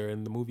winter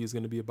and the movie is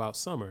going to be about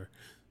summer.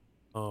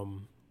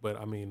 But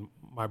I mean,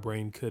 my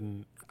brain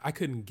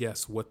couldn't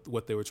guess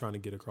what they were trying to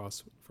get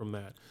across from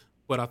that.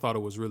 But I thought it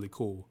was really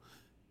cool.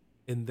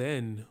 And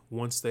then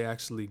once they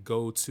actually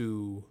go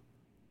to,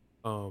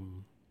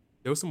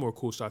 there was some more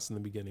cool shots in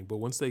the beginning, but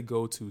once they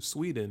go to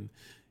Sweden,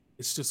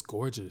 it's just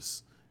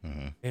gorgeous.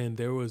 And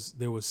there was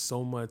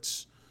so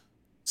much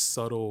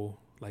subtle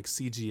like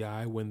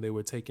CGI when they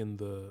were taking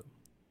the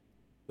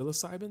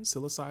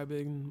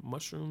psilocybin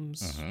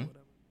mushrooms, whatever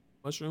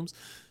mushrooms.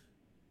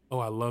 Oh,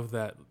 I love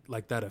that,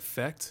 like that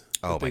effect.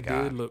 Oh my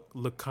God. Did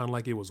look kind of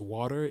like it was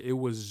water. It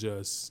was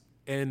just,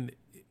 and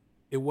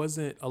it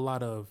wasn't a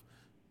lot of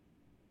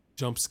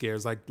jump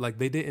scares. Like I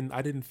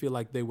didn't feel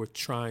like they were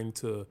trying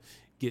to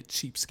get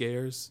cheap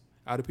scares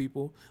out of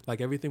people. Like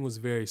everything was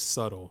very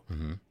subtle.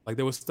 Like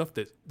there was stuff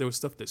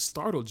that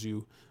startled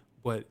you,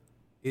 but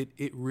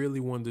it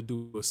really wanted to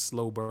do a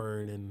slow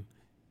burn, and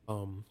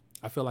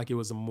I feel like it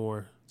was a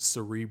more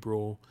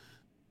cerebral,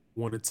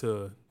 wanted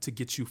to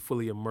get you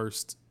fully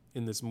immersed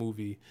in this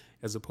movie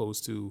as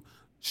opposed to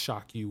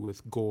shock you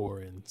with gore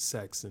and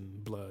sex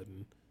and blood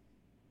and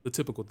the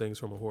typical things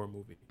from a horror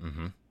movie.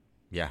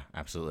 Yeah,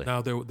 absolutely.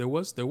 Now there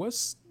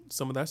was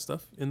some of that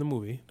stuff in the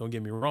movie, don't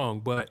get me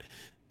wrong, but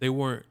they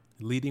weren't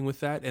leading with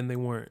that, and they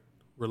weren't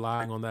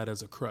relying on that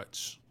as a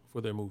crutch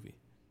for their movie.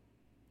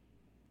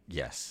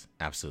 Yes,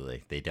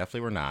 absolutely. They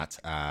definitely were not.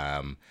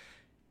 I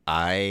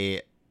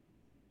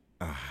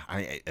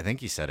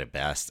think you said it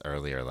best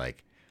earlier.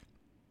 Like,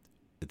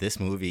 this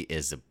movie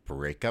is a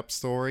breakup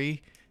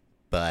story,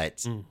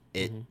 but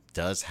it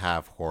does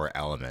have horror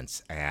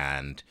elements,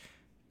 and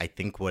I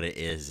think what it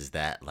is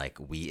that like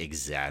we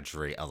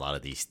exaggerate a lot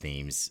of these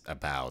themes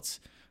about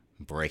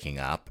breaking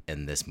up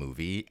in this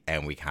movie,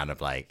 and we kind of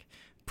like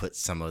put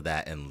some of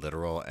that in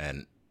literal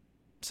and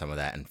some of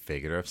that in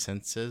figurative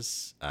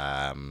senses.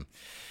 I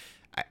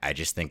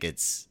just think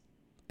it's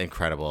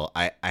incredible.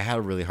 I had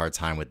a really hard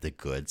time with the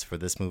goods for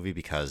this movie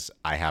because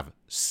I have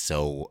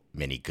so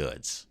many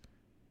goods.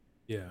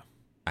 Yeah.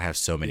 I have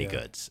so many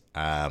goods.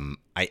 I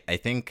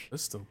think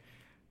System.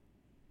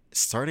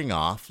 Starting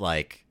off,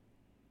 like,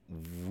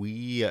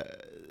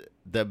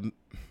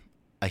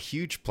 a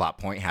huge plot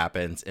point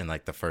happens in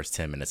like the first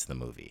 10 minutes of the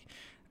movie.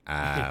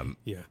 Yeah.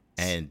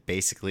 And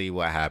basically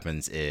what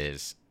happens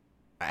is,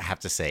 I have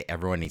to say,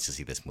 everyone needs to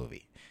see this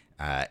movie.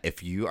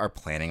 If you are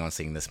planning on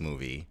seeing this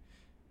movie,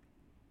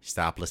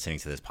 stop listening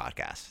to this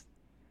podcast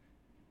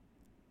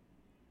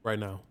right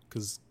now,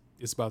 because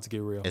it's about to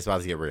get real. It's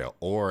about to get real.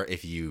 Or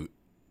if I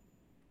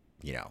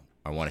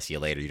want to see it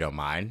later, you don't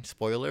mind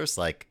spoilers,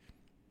 like,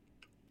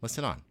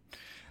 listen on.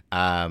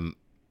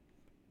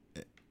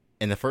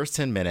 In the first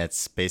 10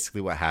 minutes,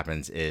 basically what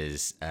happens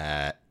is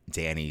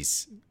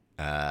Danny's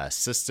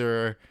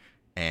sister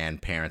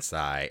and parents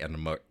die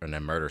in a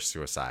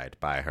murder-suicide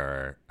by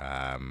her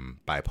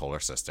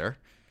bipolar sister.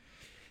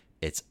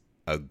 It's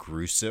a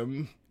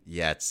gruesome,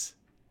 yet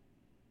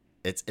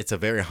it's a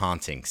very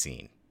haunting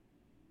scene.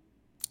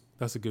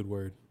 That's a good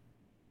word.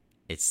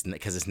 It's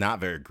because it's not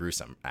very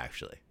gruesome,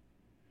 actually.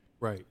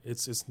 Right.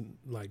 It's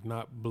like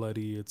not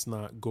bloody. It's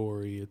not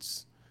gory.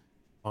 It's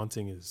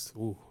haunting. Is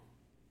ooh.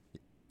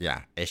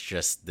 Yeah, it's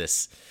just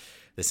this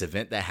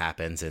event that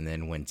happens, and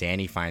then when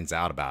Danny finds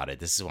out about it,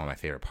 this is one of my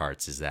favorite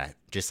parts, is that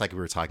just like we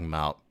were talking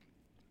about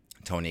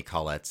Toni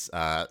Collette's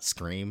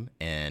scream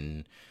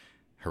in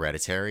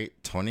Hereditary,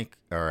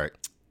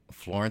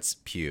 Florence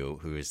Pugh,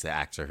 who is the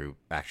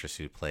actress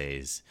who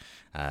plays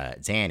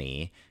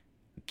Danny,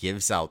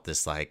 gives out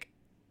this like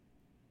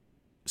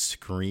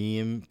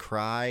scream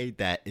cry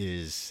that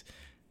is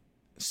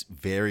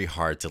very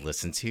hard to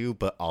listen to,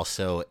 but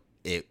also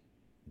it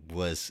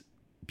was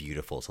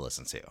beautiful to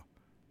listen to.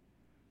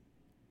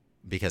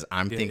 Because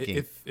I'm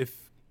thinking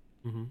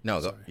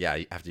no, go,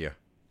 yeah, after you.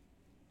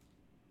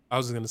 I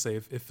was just gonna say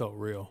it felt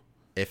real.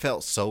 It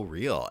felt so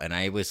real, and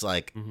I was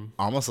like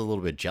almost a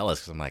little bit jealous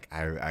because I'm like,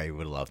 I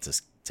would love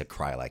to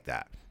cry like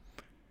that,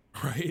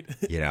 right?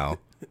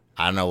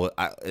 I don't know,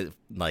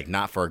 like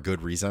not for a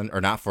good reason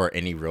or not for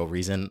any real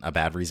reason, a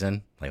bad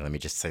reason. Like, let me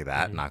just say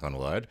that, knock on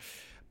wood.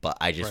 But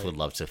I just would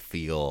love to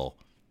feel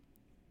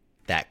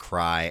that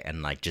cry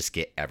and like just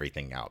get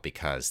everything out,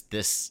 because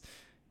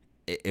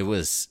it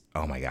was,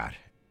 oh my God,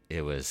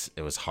 it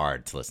was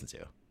hard to listen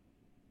to.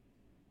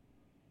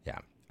 Yeah.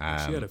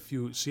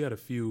 She had a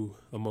few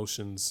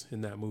emotions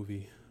in that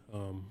movie,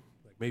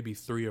 like maybe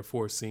 3 or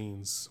 4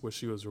 scenes where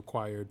she was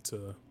required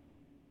to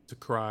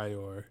cry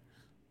or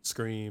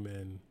scream,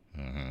 and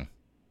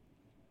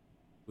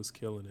was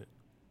killing it.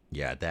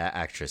 Yeah, that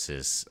actress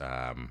is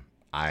I'm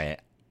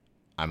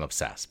I'm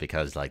obsessed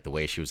because like the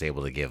way she was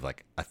able to give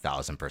like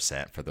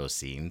 1,000% for those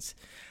scenes.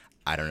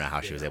 I don't know how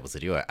she was able to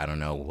do it. I don't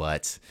know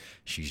what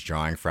she's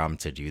drawing from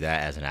to do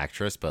that as an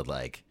actress, but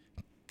like,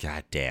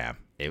 god damn,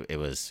 it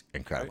was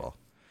incredible.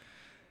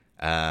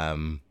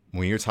 When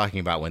you're talking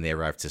about when they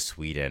arrived to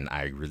Sweden,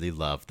 I really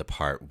love the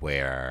part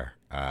where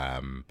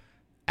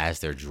as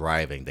they're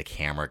driving, the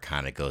camera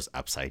kind of goes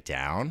upside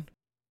down.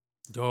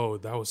 Oh,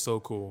 that was so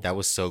cool. That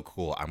was so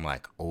cool. I'm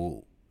like,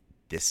 oh,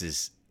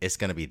 it's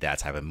gonna be that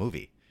type of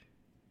movie.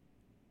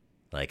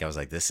 Like I was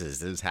like, this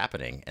is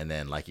happening. And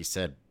then, like you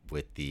said,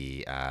 with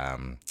the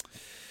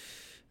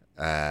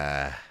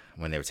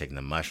when they were taking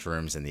the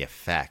mushrooms and the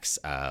effects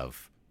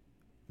of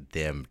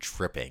them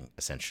tripping,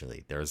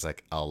 essentially, there was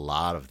like a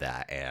lot of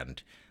that.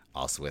 And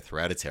also with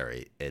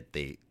Hereditary,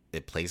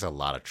 it plays a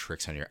lot of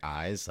tricks on your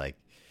eyes. Like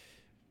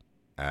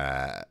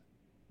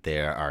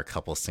there are a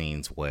couple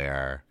scenes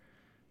where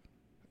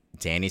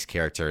Danny's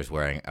character is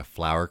wearing a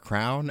flower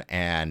crown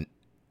and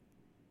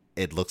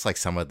it looks like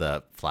some of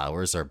the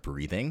flowers are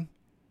breathing.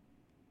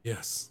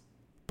 Yes.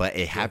 But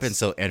it happens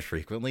so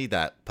infrequently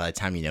that by the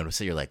time you notice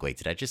it, you're like, wait,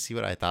 did I just see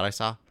what I thought I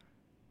saw?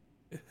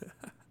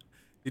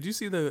 Did you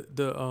see the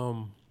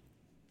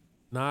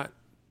not,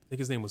 I think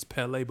his name was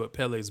Pele, but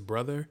Pele's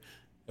brother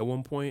at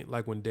one point,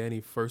 like when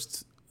Danny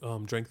first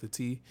drank the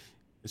tea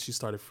and she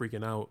started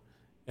freaking out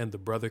and the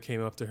brother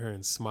came up to her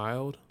and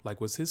smiled?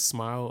 Like, was his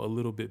smile a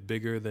little bit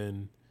bigger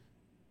than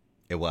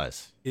It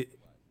was. it?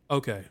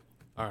 Okay.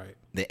 All right.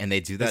 They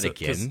do that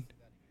again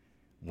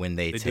when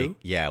they take, do?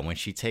 yeah, when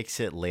she takes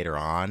it later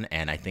on.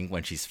 And I think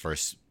when she's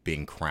first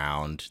being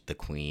crowned the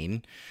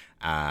queen,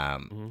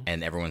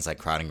 and everyone's like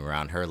crowding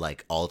around her,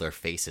 like all their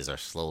faces are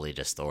slowly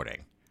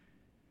distorting.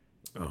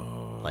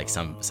 Like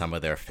some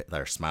of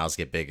their smiles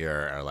get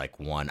bigger, or like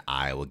one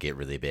eye will get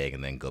really big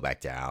and then go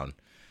back down.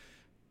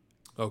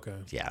 Okay.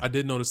 Yeah. I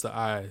did notice the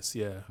eyes.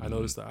 Yeah. I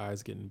noticed the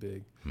eyes getting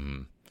big.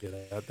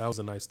 Yeah. That was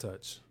a nice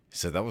touch.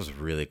 So that was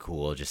really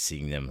cool, just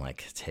seeing them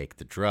like take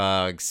the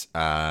drugs.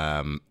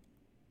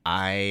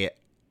 I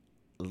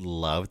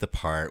love the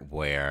part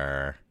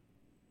where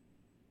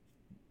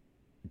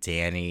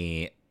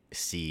Danny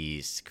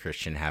sees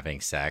Christian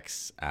having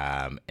sex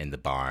in the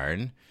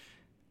barn,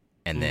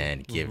 and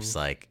then gives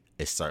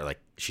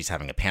she's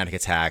having a panic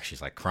attack.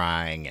 She's like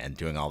crying and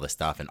doing all this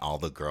stuff, and all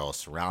the girls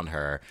surround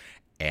her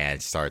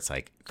and starts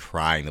like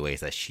crying the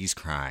ways that she's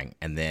crying,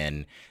 and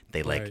then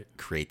they like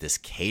create this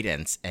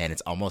cadence, and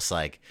it's almost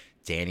like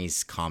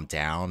Danny's calmed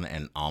down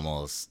and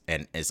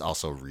is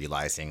also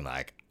realizing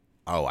like,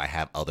 oh, I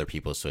have other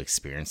people to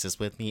experience this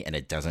with me, and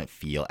it doesn't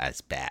feel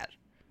as bad.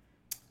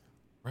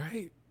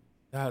 Right.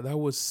 That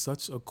was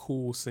such a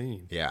cool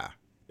scene. Yeah.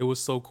 It was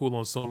so cool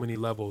on so many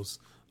levels.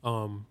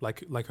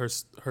 Like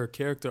her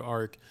character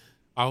arc,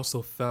 I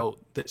also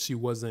felt that she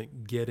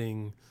wasn't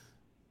getting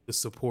the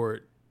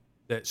support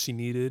that she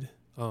needed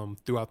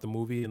throughout the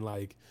movie, and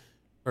like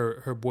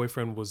her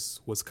boyfriend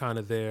was kind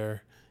of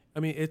there. I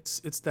mean, it's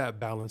that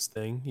balance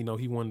thing. You know,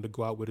 he wanted to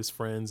go out with his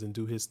friends and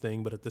do his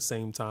thing, but at the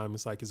same time,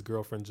 it's like his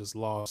girlfriend just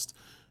lost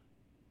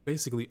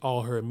basically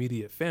all her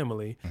immediate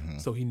family,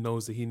 so he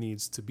knows that he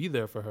needs to be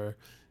there for her.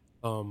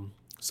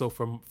 So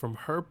from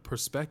her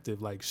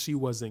perspective, like she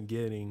wasn't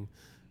getting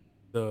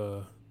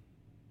the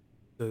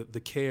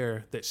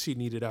care that she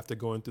needed after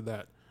going through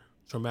that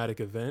traumatic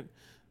event.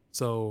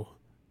 So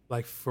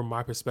like from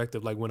my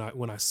perspective, like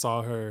when I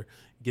saw her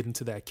get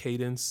into that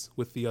cadence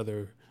with the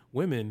other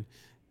women,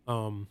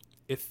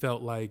 it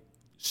felt like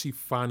she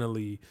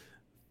finally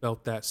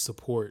felt that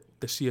support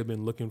that she had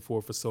been looking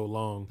for so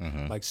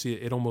long. Like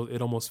it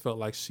almost felt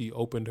like she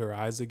opened her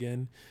eyes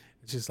again.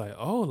 It's just like,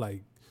 oh,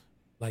 like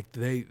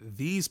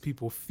these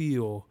people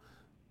feel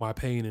my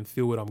pain and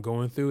feel what I'm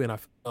going through, and I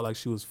felt like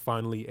she was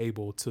finally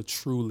able to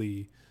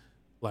truly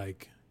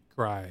like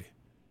cry.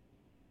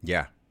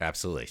 Yeah,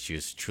 absolutely.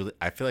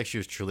 I feel like she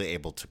was truly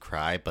able to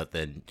cry, but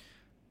then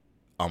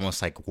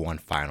almost like one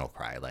final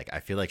cry. Like I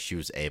feel like she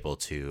was able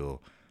to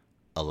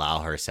allow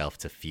herself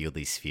to feel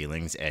these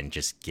feelings and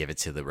just give it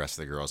to the rest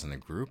of the girls in the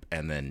group,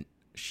 and then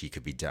she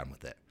could be done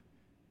with it.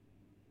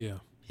 Yeah.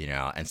 You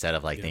know, instead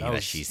of like thinking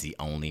that she's the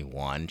only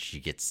one, she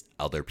gets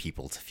other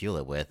people to feel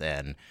it with.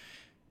 And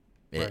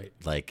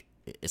like,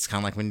 it's kind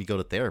of like when you go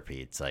to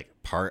therapy, it's like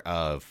part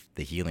of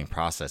the healing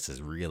process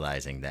is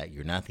realizing that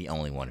you're not the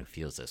only one who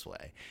feels this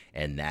way.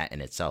 And that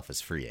in itself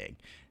is freeing.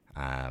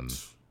 And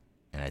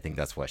I think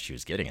that's what she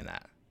was getting in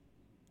that.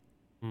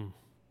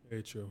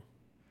 Very true.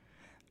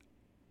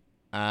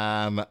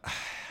 Man,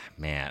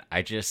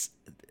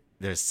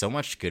 there's so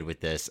much good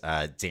with this.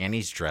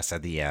 Danny's dress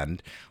at the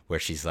end where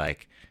she's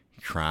like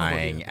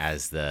crying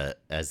as the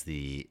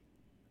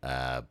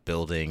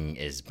building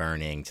is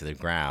burning to the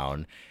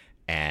ground,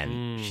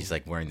 and she's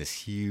like wearing this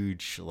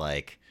huge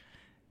like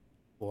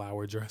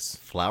flower dress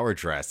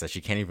that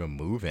she can't even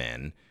move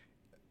in.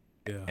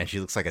 Yeah. And she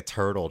looks like a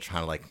turtle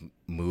trying to like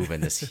move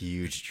in this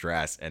huge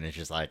dress, and it's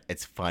just like,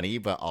 it's funny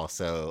but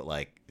also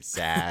like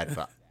sad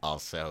but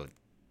also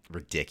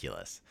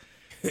ridiculous.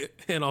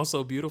 And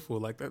also beautiful.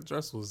 Like that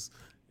dress was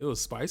It was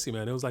spicy,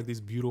 man. It was like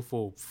these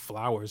beautiful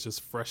flowers,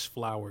 just fresh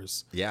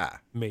flowers. Yeah.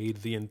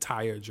 Made the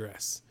entire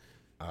dress.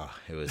 Oh,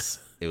 it was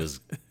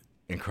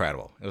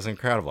incredible. It was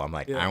incredible. I'm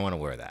like, Yeah. I want to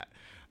wear that.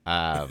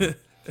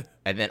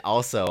 And then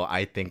also,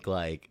 I think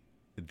like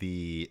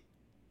the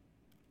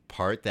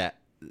part that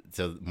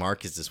so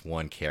Mark is this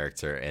one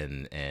character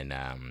in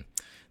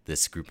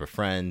this group of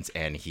friends,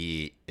 and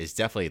he is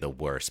definitely the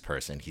worst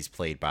person. He's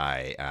played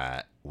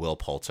by Will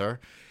Poulter.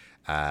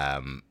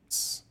 And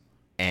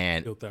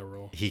killed that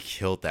role. He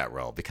killed that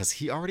role because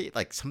he already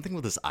like something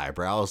with his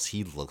eyebrows.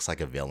 He looks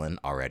like a villain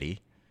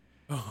already.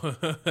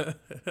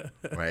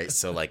 Right.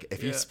 So like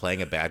if he's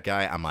playing a bad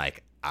guy, I'm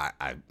like,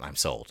 I'm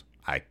sold.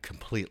 I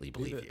completely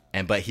believe you.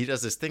 But he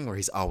does this thing where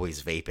he's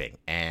always vaping.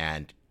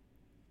 And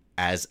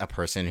as a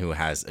person who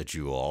has a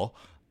Juul,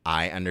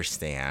 I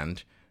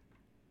understand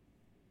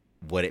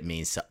what it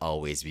means to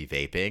always be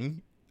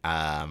vaping.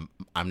 I'm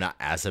not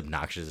as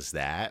obnoxious as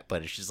that,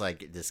 but it's just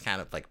like this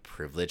kind of like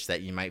privilege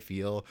that you might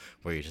feel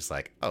where you're just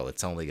like, oh,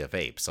 it's only a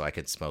vape, so I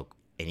can smoke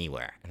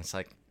anywhere. And it's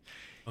like,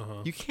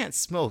 you can't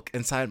smoke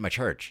inside my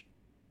church.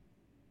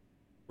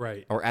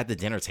 Right. Or at the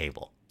dinner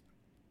table.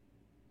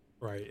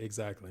 Right,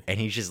 exactly. And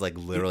he's just like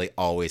literally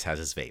always has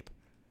his vape.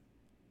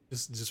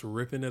 Just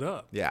ripping it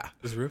up. Yeah.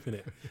 Just ripping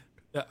it.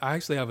 I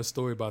actually have a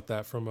story about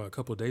that from a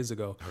couple of days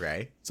ago.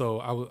 Okay. So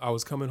I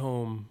was coming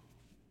home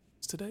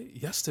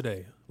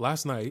yesterday,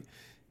 last night,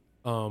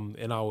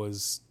 and I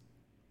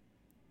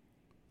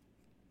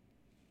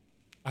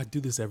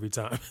do this every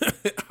time.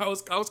 I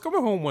was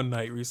coming home one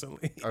night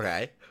recently.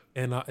 Okay.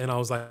 And I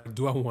was like,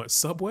 do I want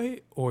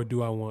Subway or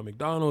do I want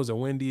McDonald's or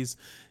Wendy's?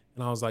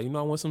 And I was like, I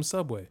want some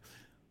Subway.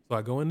 So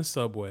I go into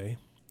Subway,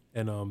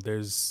 and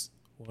there's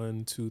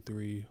 1, 2,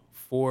 3,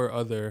 4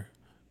 other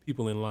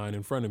people in line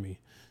in front of me.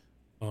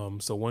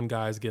 So one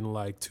guy's getting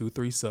like 2,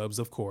 3 subs,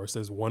 of course.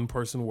 There's one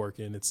person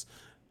working. It's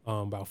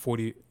about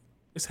 40.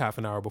 It's half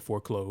an hour before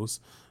close.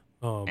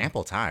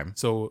 Ample time.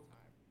 So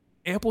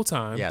ample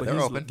time. Yeah, but they're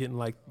he's open. Getting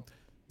like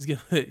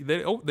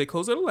they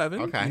close at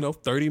 11. Okay.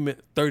 30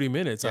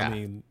 minutes. Yeah. I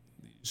mean,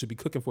 you should be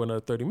cooking for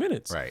another 30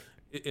 minutes. Right.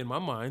 In my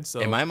mind. So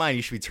in my mind,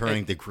 you should be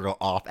turning the grill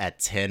off at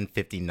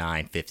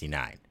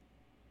 10:59:59.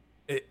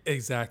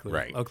 Exactly.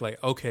 Right.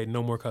 Okay.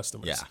 No more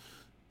customers. Yeah.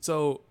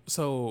 So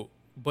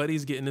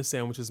Buddy's getting his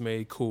sandwiches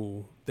made.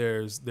 Cool.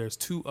 There's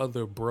 2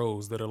 other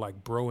bros that are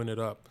like broing it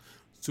up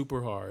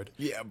super hard.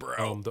 Yeah,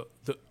 bro.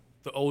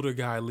 The older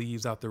guy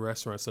leaves out the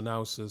restaurant, so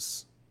now it's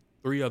just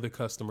 3 other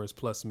customers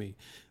plus me.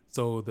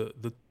 So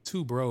the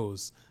 2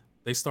 bros,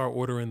 they start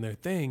ordering their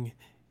thing,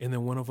 and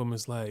then one of them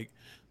is like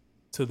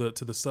to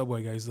the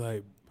Subway guy. He's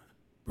like,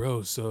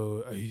 "Bro,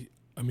 so are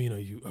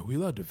we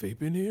allowed to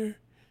vape in here?"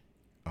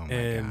 Oh my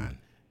god.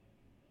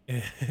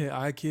 And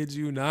I kid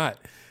you not.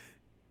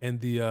 And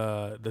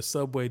the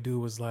Subway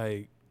dude was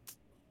like,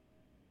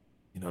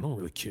 I don't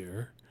really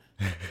care.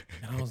 And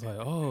I was like,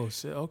 oh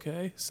shit,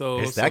 okay. So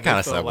It's that kind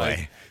of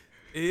Subway.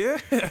 Yeah.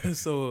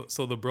 So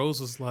the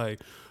bros was like,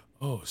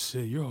 oh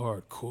shit, you're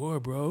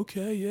hardcore, bro.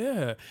 Okay,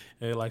 yeah. And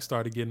they like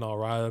started getting all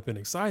riled up and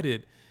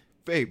excited.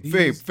 Vape.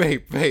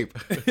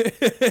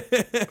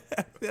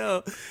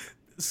 Yeah.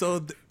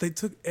 So they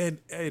took and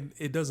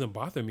it doesn't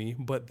bother me,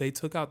 but they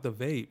took out the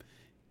vape,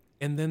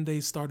 and then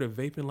they started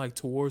vaping like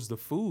towards the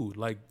food,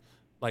 like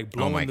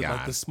blowing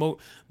like the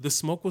smoke. The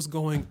smoke was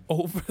going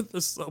over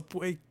the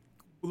Subway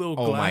little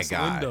glass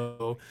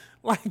window,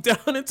 like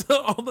down into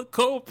all the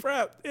cold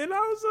prep, and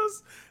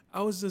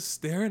I was just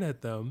staring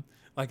at them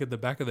like at the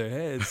back of their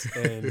heads,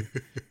 and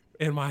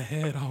in my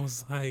head I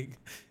was like,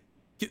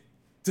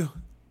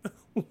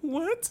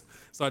 what?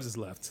 So I just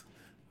left.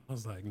 I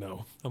was like,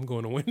 no, I'm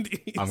going to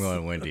Wendy's. I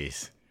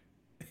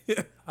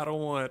don't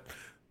want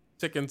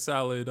chicken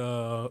salad,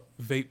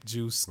 vape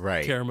juice,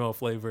 caramel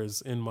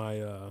flavors in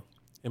my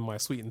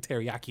sweetened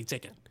teriyaki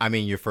chicken. I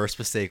mean, your first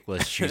mistake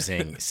was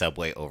choosing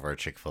Subway over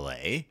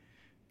Chick-fil-A.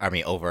 I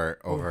mean,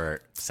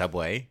 over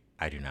Subway.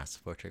 I do not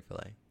support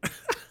Chick-fil-A.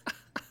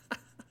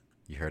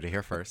 You heard it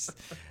here first.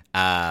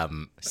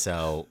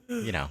 So,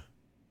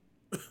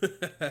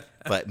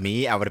 But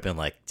me, I would have been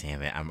like,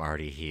 damn it, I'm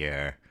already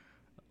here.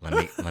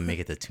 Let me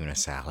get the tuna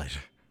salad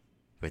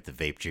with the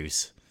vape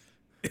juice.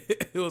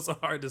 It was a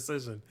hard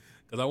decision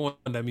because I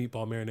wanted that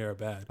meatball marinara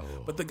bad. Oh.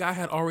 But the guy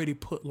had already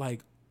put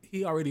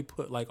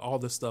all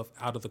the stuff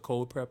out of the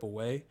cold prep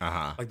away.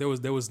 Like there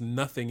was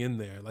nothing in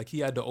there. Like he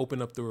had to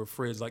open up the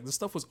fridge. Like the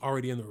stuff was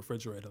already in the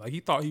refrigerator. Like he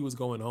thought he was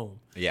going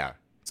home. Yeah.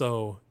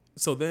 So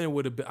then it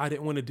would have been. I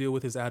didn't want to deal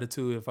with his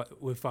attitude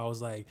if I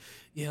was like,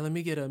 yeah, let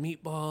me get a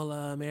meatball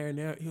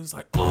marinara. He was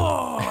like,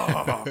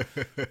 oh.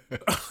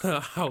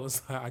 I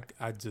was like,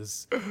 I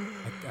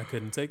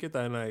couldn't take it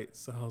that night.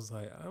 So I was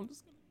like, I'm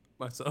just gonna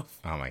myself.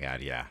 Oh my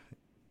god, yeah.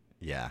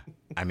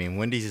 I mean,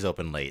 Wendy's is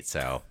open late,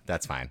 so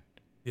that's fine.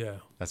 Yeah,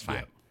 that's fine.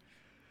 Yeah.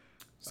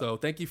 So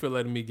thank you for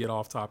letting me get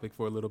off topic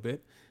for a little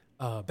bit.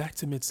 Back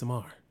to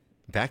Midsommar.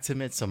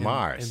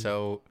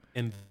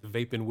 And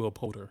vaping Will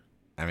Poulter.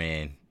 I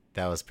mean,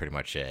 that was pretty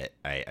much it.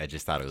 I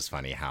just thought it was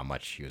funny how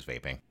much he was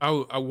vaping.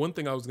 One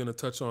thing I was going to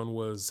touch on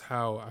was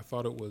how I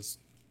thought it was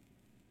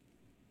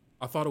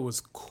I thought it was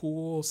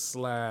cool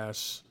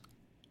slash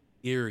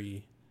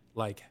eerie,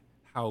 like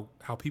how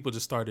people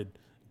just started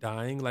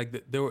dying.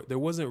 Like there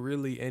wasn't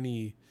really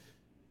any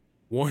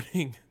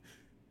warning.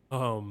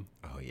 Oh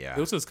It yeah.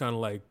 was just kind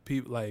of like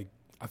people. Like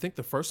I think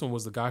the first one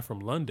was the guy from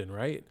London,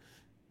 right?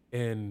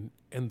 And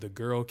the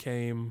girl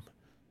came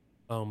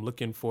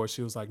looking for.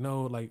 She was like,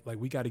 no, like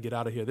we got to get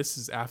out of here. This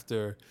is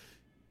after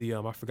the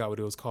I forgot what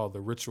it was called,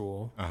 the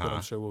ritual Uh that I'm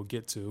huh. sure we'll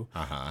get to.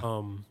 Uh huh.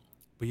 Um,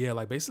 but yeah,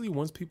 like basically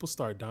once people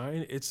start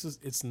dying,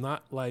 it's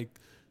not like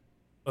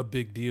a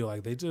big deal.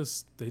 Like they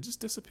just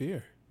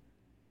disappear,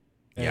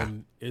 Yeah.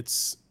 and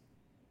it's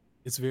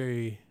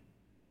very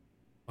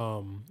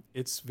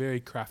it's very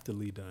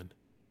craftily done.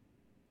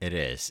 It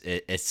is.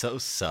 It's so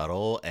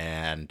subtle,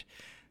 and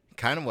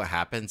kind of what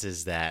happens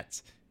is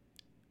that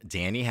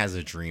Danny has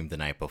a dream the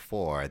night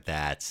before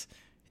that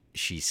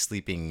she's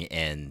sleeping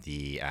in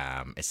the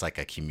it's like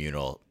a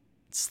communal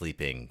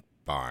sleeping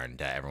barn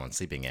that everyone's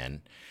sleeping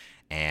in,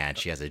 and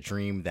she has a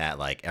dream that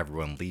like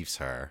everyone leaves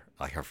her,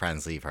 like her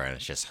friends leave her, and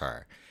it's just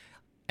her.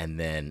 And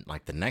then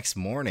like the next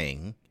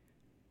morning,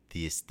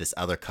 this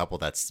other couple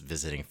that's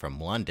visiting from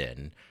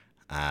London,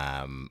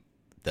 um,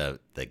 the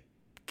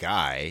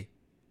guy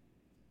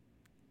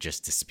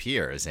just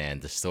disappears,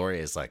 and the story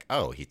is like,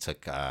 oh, he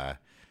took a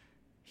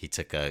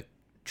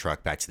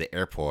truck back to the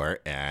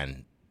airport,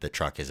 and the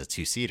truck is a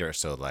two-seater,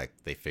 so like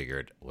they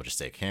figured we'll just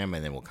take him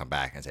and then we'll come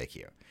back and take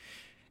you.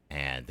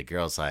 And the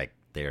girl's like,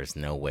 there's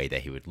no way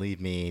that he would leave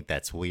me,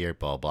 that's weird,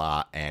 blah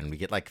blah. And we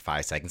get like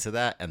 5 seconds of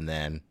that, and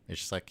then it's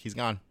just like he's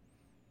gone.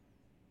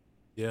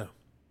 Yeah,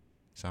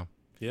 So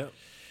yeah,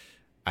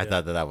 I yeah.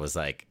 thought that was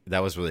like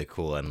that was really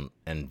cool and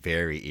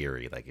very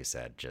eerie, like you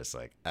said, just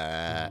like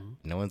Hmm.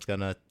 no one's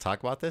gonna talk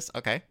about this,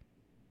 okay.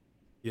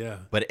 Yeah,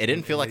 But it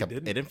didn't feel and like they it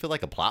didn't. didn't feel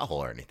like a plot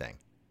hole or anything.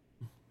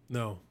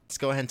 No, Let's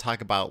go ahead and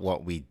talk about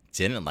what we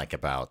didn't like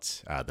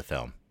about the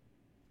film.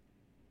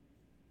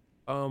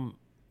 um,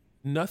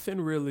 nothing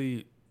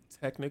really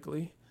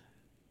technically,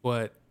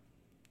 but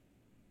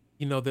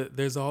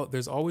there's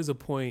always a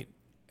point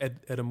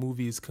at a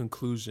movie's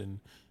conclusion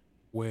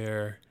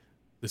where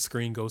the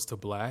screen goes to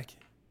black,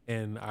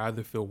 and I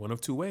either feel one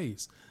of two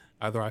ways.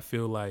 Either I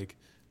feel like,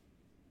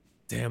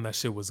 damn, that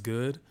shit was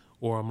good,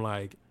 or I'm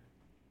like,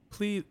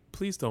 please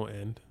don't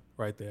end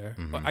right there.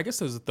 But Mm-hmm. I guess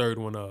there's a third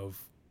one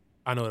of,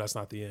 I know that's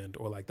not the end,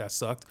 or like that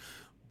sucked.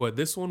 But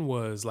this one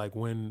was like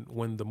when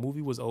the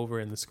movie was over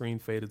and the screen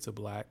faded to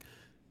black,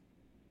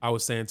 I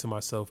was saying to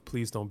myself,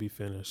 please don't be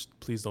finished.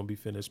 Please don't be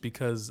finished,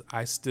 because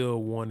I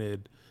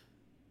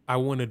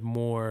wanted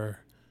more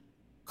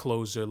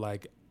closure.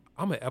 Like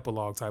I'm an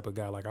epilogue type of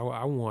guy. Like I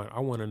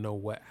want to know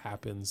what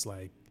happens,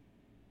 like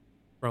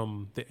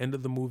from the end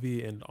of the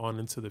movie and on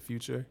into the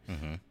future.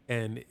 Mm-hmm.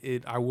 And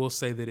I will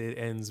say that it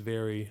ends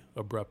very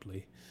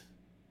abruptly.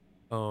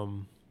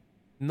 Um,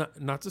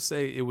 not to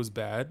say it was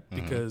bad,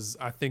 Mm-hmm. because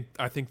I think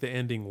the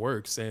ending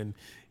works, and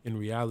in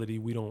reality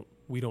we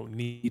don't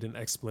need an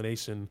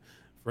explanation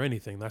for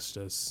anything. That's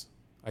just,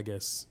 I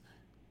guess,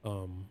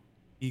 um,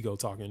 ego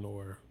talking,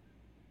 or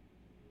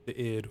the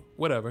id,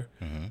 whatever.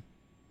 Mm-hmm.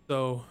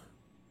 So,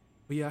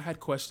 but yeah, I had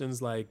questions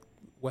like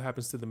what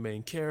happens to the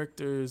main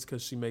characters,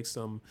 because she makes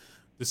some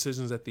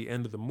decisions at the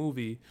end of the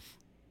movie,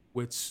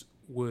 which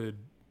would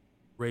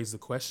raise the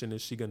question: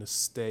 is she going to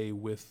stay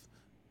with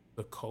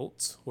the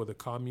cult or the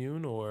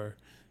commune, or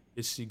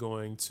is she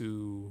going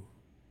to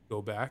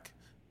go back?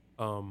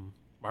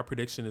 My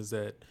prediction is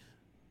that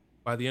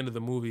by the end of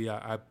the movie,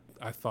 I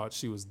thought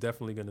she was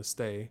definitely going to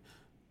stay.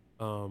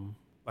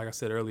 Like I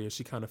said earlier,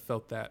 she kind of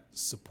felt that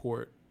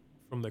support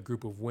from the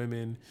group of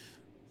women.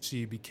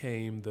 She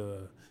became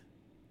the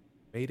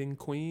maiden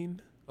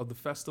queen of the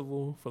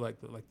festival, for like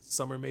the like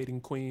summer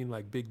maiden queen,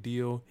 like big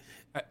deal.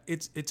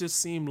 It just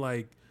seemed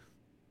like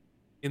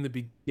in the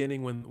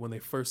beginning, when they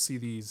first see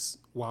these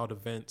wild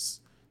events,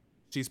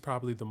 she's uh,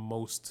 probably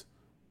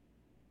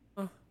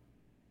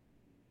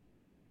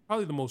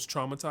the most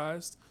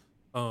traumatized,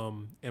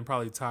 and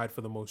probably tied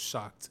for the most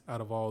shocked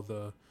out of all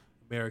the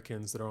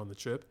Americans that are on the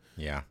trip.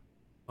 Yeah.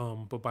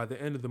 But by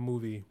the end of the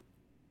movie,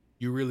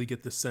 you really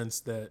get the sense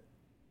that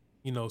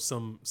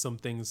some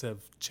things have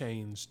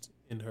changed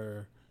in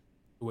her,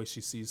 the way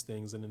she sees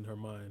things and in her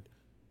mind.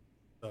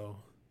 So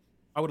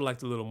I would have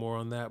liked a little more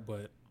on that,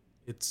 but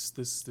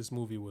this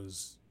movie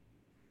was,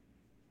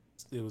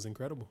 it was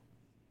incredible.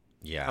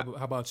 Yeah.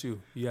 How about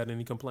you? You had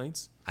any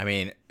complaints? I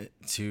mean,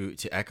 to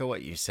echo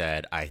what you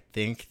said, I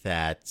think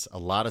that a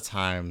lot of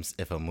times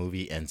if a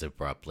movie ends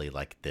abruptly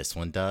like this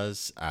one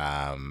does,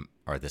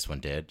 or this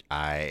one did,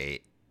 I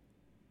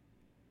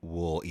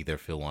will either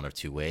feel one of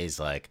two ways.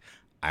 Like,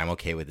 I'm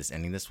okay with this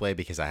ending this way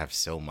because I have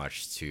so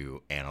much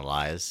to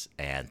analyze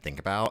and think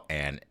about,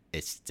 and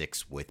it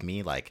sticks with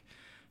me. Like,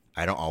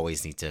 I don't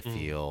always need to Mm,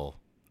 feel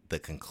the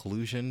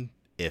conclusion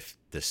if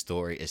the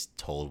story is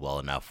told well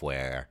enough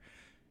where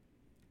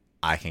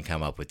I can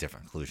come up with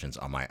different conclusions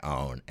on my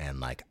own, and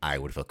like I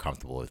would feel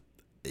comfortable with,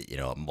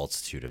 a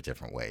multitude of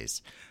different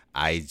ways.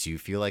 I do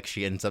feel like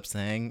she ends up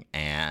staying,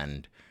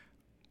 and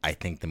I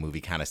think the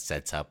movie kind of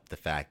sets up the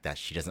fact that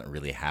she doesn't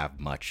really have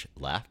much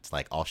left.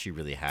 Like, all she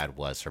really had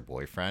was her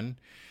boyfriend.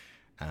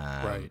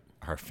 Right.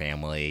 Her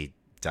family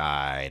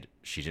died.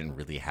 She didn't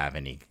really have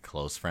any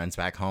close friends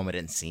back home, it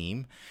didn't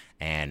seem.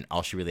 And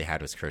all she really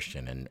had was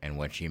Christian. And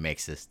when she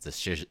makes this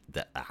decision,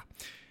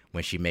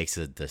 when she makes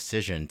a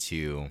decision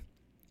to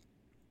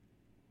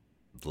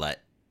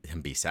let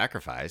him be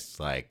sacrificed,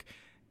 like,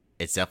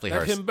 it's definitely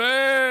Let him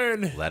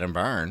burn. Let him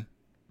burn.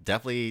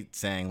 Definitely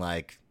saying,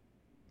 like,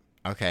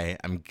 okay,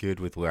 I'm good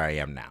with where I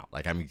am now.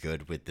 Like, I'm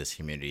good with this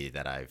community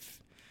that I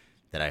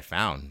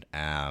found.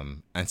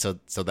 And so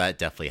that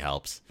definitely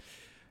helps.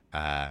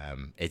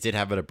 It did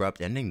have an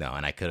abrupt ending though,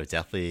 and I could have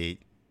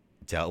definitely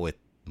dealt with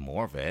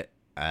more of it.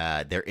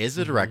 There is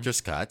a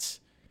director's cut,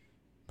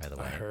 by the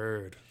way. I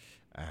heard.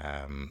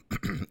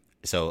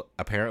 So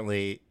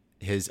apparently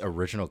his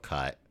original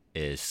cut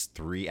is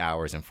 3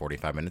 hours and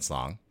 45 minutes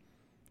long,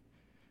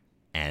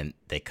 and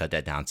they cut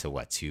that down to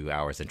what, 2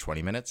 hours and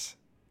 20 minutes?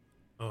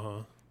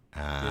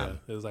 Yeah,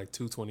 it was like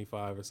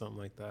 2:25 or something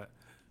like that.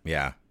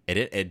 Yeah,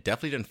 it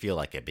definitely didn't feel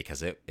like it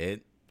because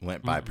it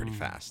went by pretty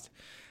fast.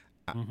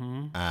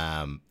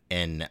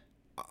 And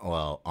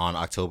well, on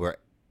October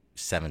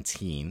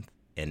 17th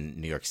in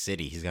New York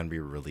City, he's going to be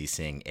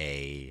releasing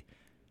a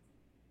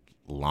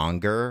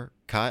longer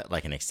cut,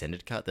 like an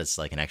extended cut that's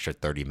like an extra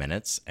 30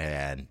 minutes.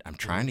 And I'm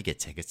trying to get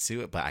tickets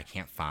to it, but I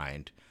can't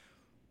find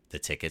the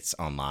tickets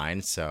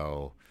online.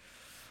 So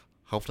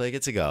hopefully I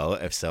get to go.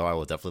 If so, I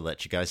will definitely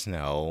let you guys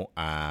know.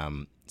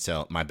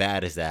 So my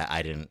bad is that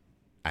I didn't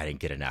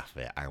get enough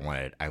of it. I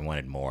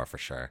wanted more for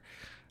sure.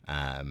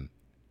 And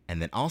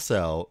then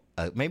also,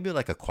 maybe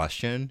like a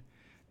question.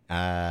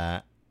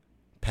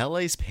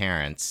 Pele's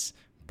parents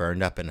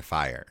burned up in a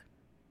fire,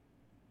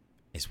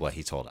 is what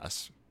he told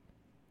us.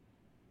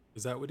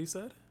 Is that what he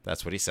said?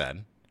 That's what he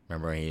said.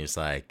 Remember when he was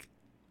like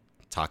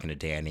talking to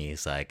Danny,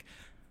 he's like,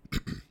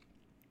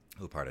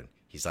 oh, pardon.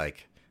 He's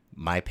like,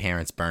 my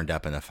parents burned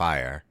up in the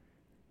fire,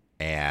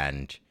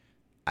 and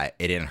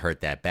it didn't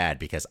hurt that bad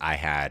because I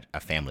had a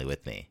family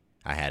with me.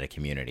 I had a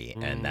community,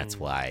 and that's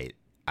why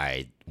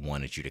I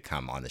wanted you to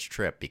come on this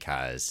trip,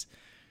 because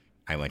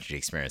I want you to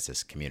experience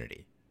this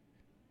community.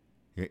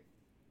 You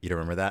don't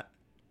remember that?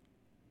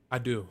 I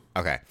do.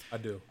 Okay. I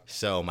do.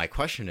 So my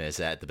question is,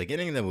 at the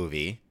beginning of the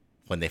movie,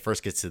 when they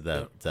first get to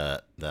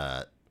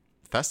the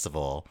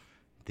festival,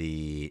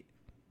 the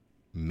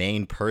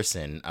main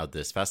person of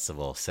this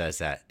festival says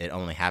that it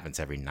only happens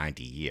every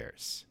 90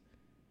 years.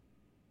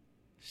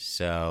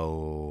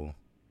 So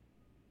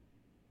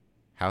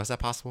how is that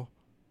possible?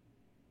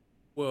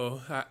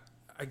 Well,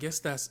 I guess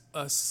that's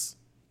us.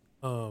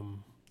 I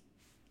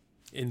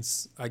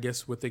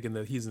guess we're thinking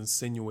that he's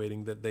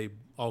insinuating that they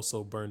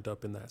also burned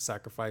up in that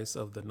sacrifice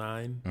of the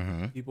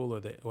 9 people or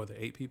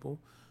the 8 people,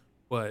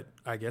 but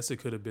I guess it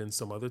could have been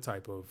some other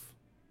type of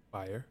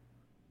fire.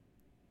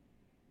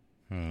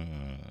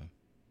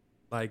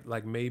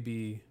 Like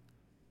maybe,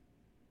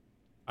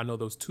 I know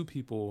those 2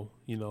 people,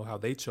 you know how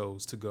they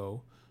chose to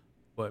go,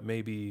 but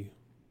maybe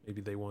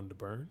they wanted to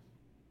burn.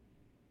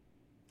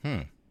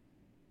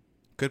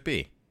 Could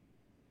be.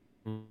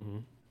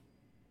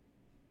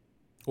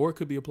 Or it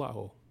could be a plot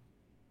hole.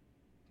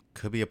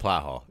 Could be a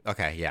plot hole.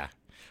 Okay, yeah.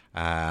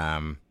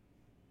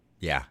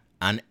 Yeah.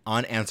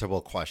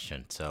 Unanswerable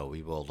question. So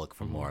we will look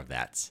for more of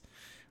that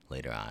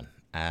later on.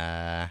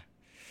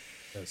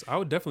 Yes, I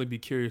would definitely be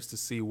curious to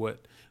see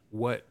what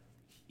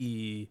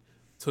he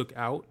took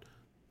out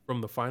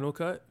from the final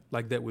cut,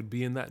 like that would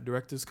be in that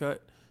director's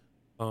cut.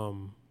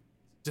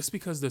 Just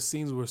because the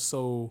scenes were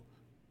so,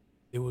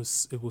 it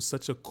was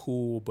such a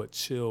cool but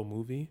chill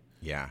movie.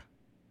 Yeah.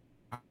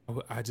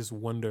 I just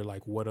wonder,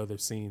 like, what other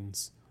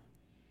scenes,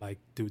 like,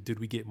 did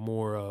we get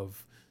more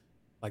of,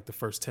 like, the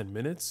first 10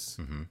 minutes?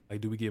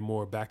 Like, do we get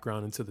more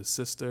background into the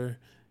sister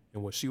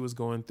and what she was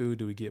going through?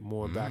 Do we get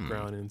more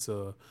background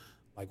into,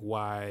 like,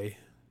 why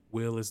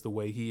Will is the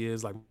way he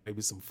is? Like,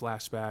 maybe some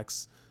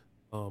flashbacks.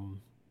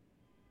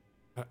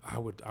 I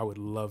would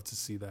love to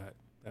see that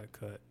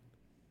cut.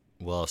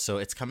 Well, so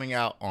it's coming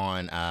out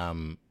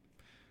on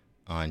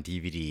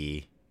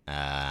DVD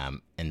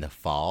in the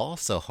fall,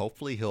 so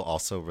hopefully he'll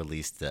also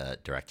release the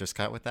director's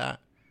cut with that.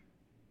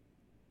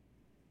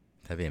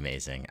 That'd be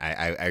amazing.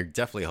 I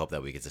definitely hope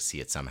that we get to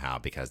see it somehow,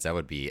 because that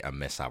would be a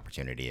missed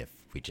opportunity if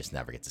we just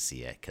never get to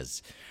see it,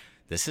 because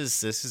this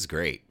is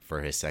great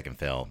for his second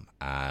film.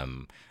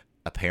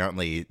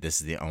 Apparently this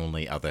is the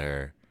only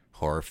other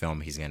horror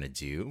film he's gonna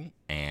do,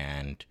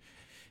 and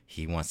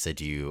he wants to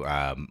do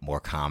more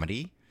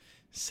comedy.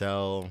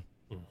 So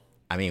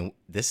I mean,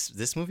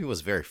 this movie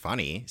was very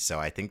funny, so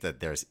I think that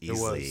there's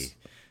easily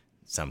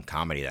some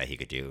comedy that he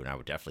could do, and I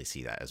would definitely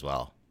see that as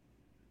well.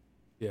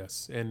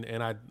 Yes, and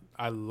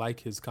I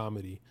like his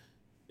comedy.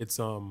 It's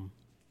I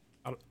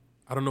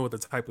don't know what the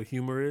type of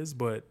humor is,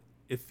 but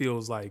it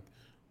feels like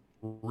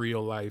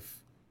real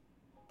life,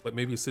 but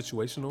maybe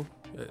situational.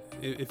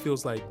 It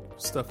feels like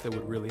stuff that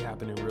would really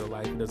happen in real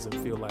life. It doesn't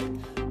feel like,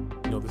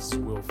 this is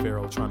Will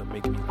Ferrell trying to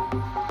make me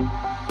laugh.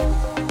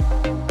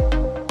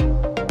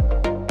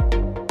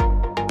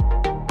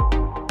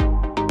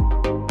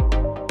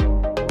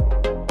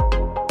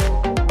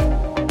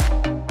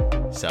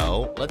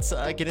 So let's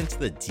get into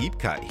the deep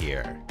cut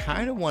here.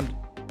 Kind of want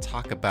to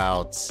talk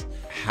about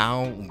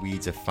how we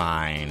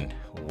define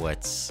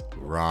what's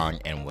wrong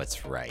and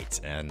what's right.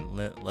 And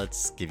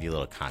let's give you a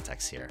little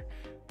context here.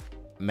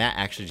 Matt,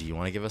 actually, do you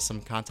want to give us some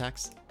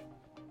context?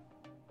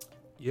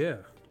 Yeah.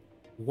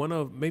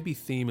 Maybe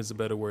theme is a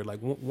better word. Like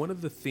one of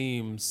the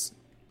themes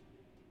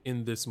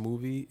in this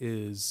movie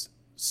is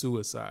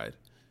suicide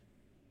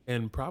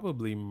and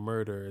probably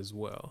murder as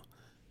well.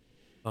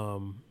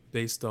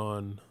 Based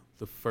on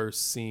the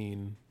first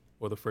scene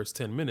or the first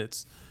 10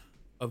 minutes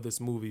of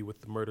this movie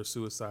with the murder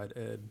suicide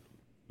Ed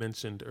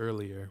mentioned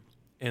earlier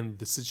and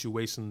the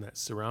situation that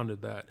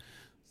surrounded that.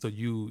 So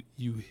you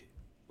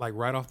like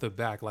right off the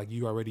back, like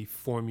you already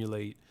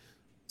formulate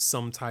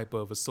some type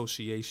of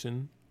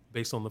association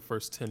based on the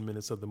first 10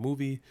 minutes of the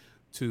movie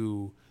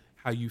to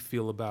how you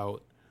feel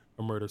about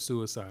a murder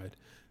suicide.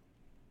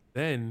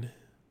 Then,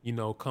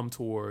 come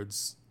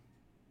towards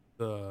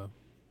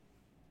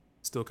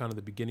still kind of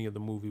the beginning of the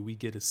movie, we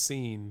get a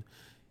scene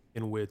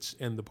in which,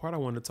 and the part I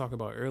wanted to talk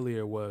about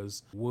earlier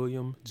was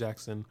William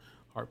Jackson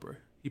Harper.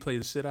 He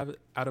played the shit out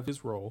of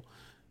his role.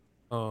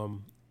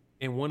 And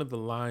one of the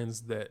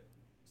lines that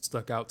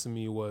stuck out to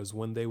me was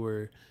when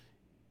I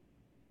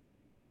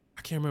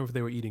can't remember if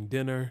they were eating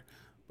dinner,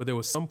 but there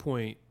was some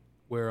point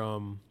where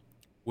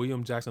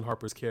William Jackson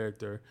Harper's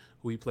character,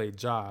 who he played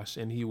Josh,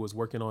 and he was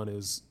working on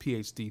his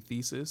PhD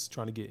thesis,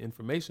 trying to get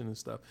information and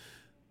stuff.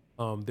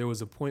 There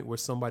was a point where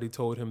somebody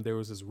told him there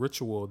was this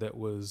ritual that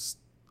was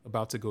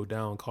about to go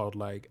down called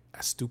like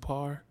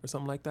Astupar or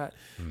something like that.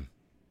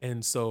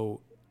 And so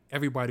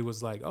everybody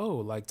was like, oh,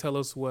 like tell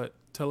us what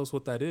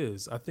that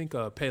is. I think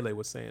Pele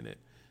was saying it.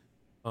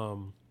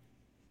 And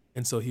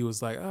so he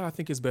was like, I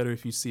think it's better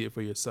if you see it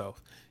for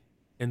yourself.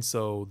 And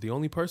so the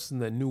only person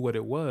that knew what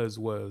it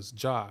was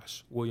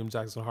Josh, William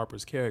Jackson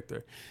Harper's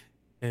character.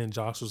 And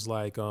Josh was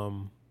like,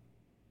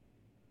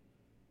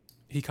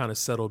 he kind of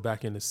settled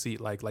back in the seat.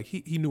 Like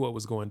he knew what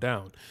was going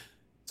down.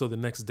 So the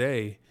next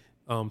day,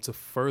 to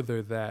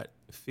further that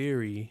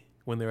theory,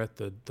 when they're at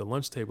the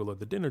lunch table or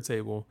the dinner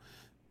table,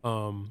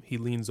 he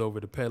leans over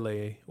to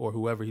Pele or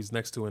whoever he's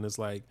next to and is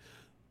like,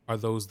 are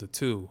those the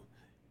two?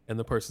 And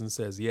the person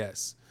says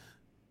yes.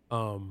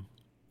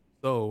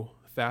 So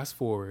fast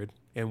forward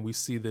and we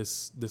see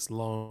this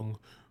long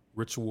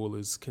ritual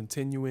is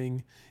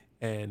continuing,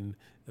 and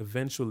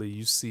eventually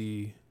you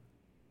see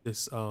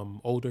this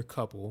older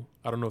couple.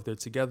 I don't know if they're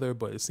together,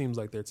 but it seems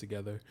like they're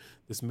together.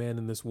 This man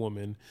and this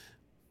woman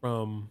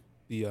from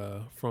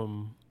the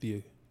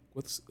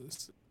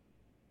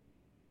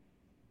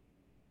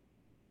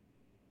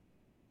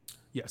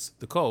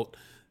cult.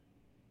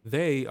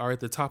 They are at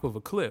the top of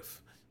a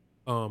cliff,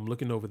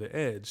 looking over the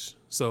edge.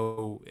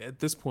 So at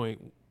this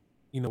point,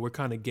 we're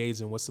kind of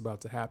gauging what's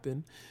about to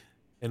happen.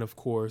 And of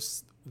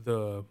course,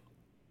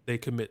 they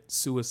commit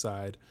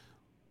suicide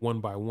one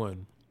by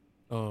one.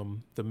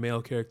 The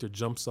male character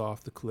jumps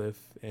off the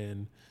cliff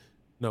the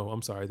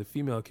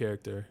female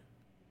character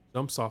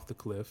jumps off the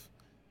cliff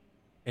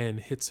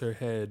and hits her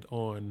head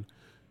on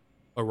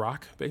a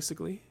rock,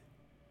 basically.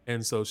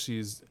 And so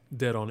she's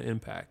dead on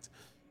impact.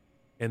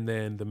 And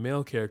then the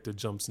male character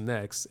jumps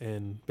next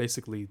and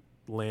basically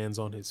lands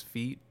on his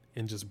feet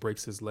and just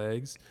breaks his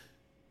legs.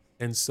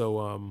 And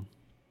so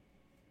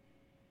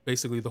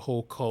basically the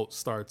whole cult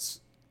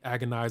starts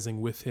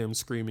agonizing with him,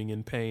 screaming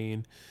in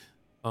pain.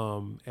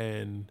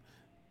 And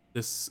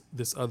this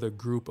other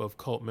group of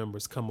cult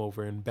members come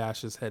over and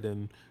bash his head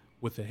in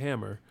with a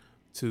hammer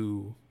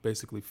to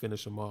basically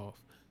finish him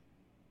off.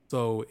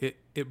 So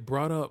it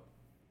brought up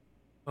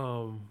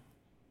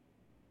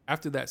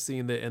after that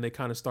scene and they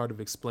kind of started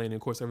explaining.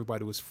 Of course,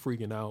 everybody was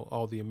freaking out.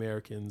 All the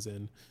Americans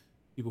and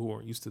people who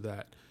weren't used to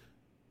that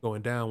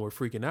going down were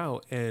freaking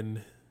out,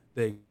 and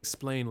they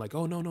explained like,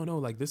 oh no,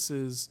 like this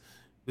is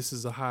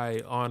a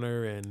high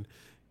honor and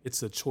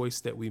it's a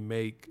choice that we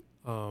make.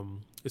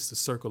 It's the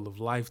circle of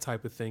life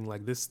type of thing.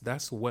 Like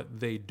that's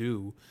what they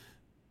do.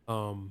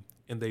 And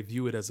they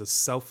view it as a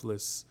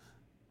selfless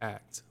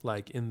act,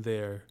 like in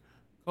their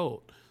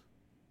cult.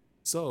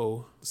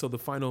 So the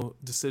final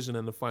decision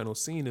and the final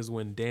scene is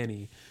when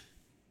Danny,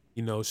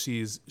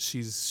 she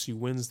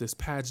wins this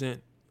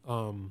pageant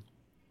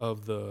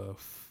of the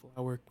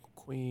Flower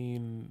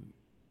Queen,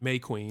 May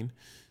Queen,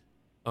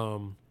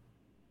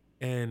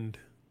 and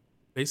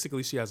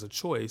basically she has a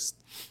choice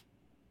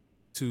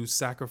to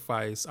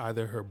sacrifice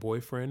either her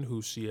boyfriend,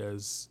 who she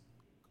has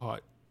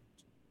caught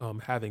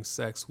having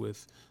sex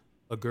with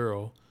a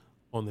girl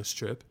on this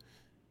trip,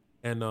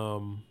 and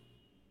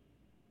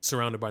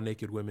surrounded by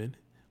naked women,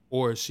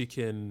 or she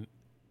can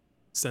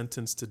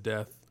sentence to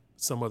death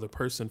some other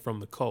person from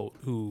the cult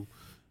who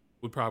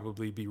would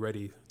probably be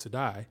ready to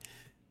die.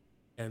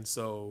 And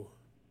so,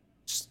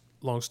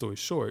 long story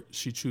short,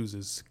 she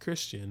chooses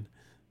Christian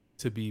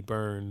to be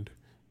burned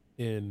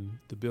in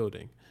the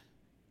building.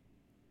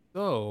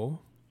 So,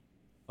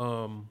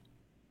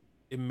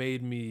 it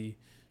made me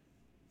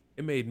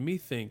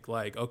think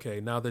like,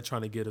 okay, now they're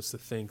trying to get us to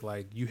think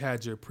like you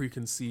had your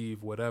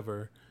preconceived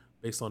whatever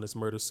based on this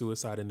murder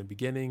suicide in the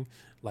beginning.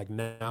 Like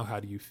now, how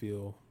do you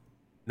feel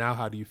Now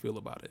how do you feel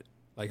about it?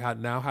 Like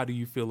how do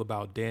you feel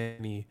about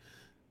Danny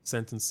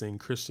sentencing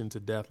Christian to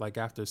death? Like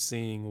after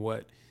seeing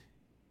what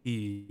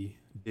he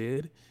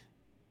did,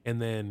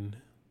 and then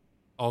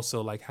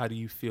also like how do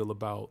you feel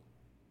about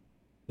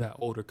that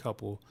older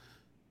couple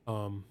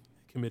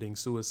committing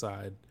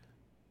suicide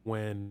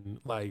when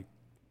like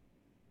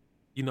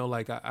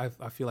like I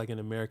feel like in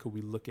America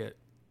we look at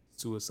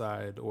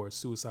suicide or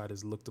suicide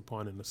is looked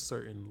upon in a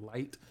certain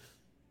light,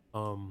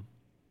 um,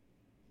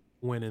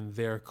 when in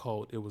their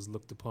cult it was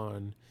looked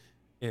upon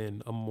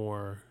in a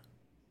more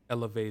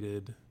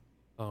elevated,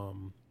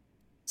 um,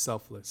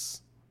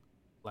 selfless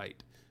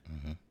light.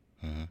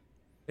 Mm-hmm. Mm-hmm.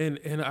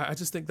 And I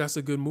just think that's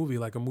a good movie,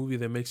 like a movie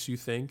that makes you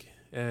think,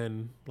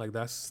 and like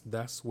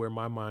that's where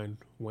my mind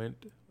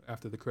went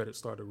after the credits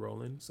started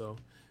rolling. So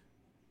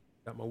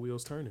got my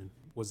wheels turning.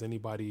 Was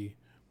anybody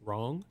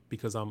wrong?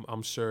 Because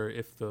I'm sure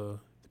if the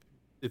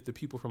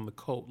people from the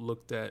cult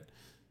looked at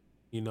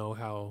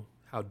how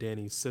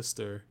Danny's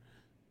sister,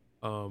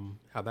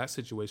 how that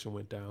situation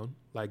went down,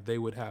 like they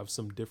would have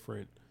some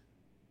different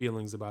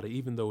feelings about it,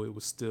 even though it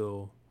was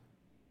still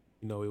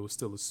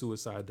a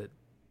suicide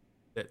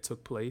that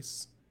took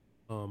place,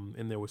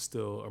 and there was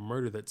still a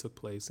murder that took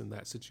place in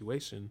that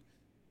situation.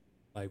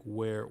 Like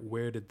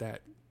where did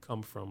that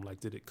come from? Like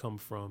did it come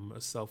from a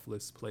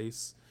selfless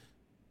place,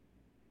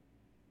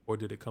 or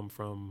did it come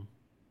from,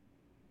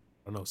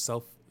 I don't know,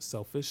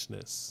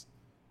 selfishness?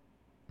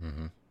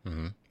 Mm-hmm.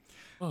 Mm-hmm.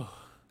 Oh,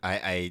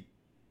 I,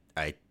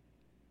 I,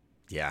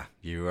 yeah,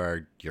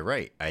 you're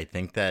right. I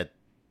think that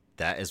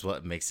is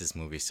what makes this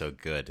movie so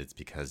good. It's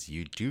because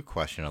you do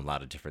question a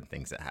lot of different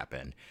things that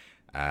happen.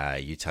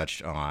 You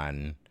touched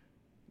on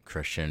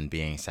Christian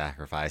being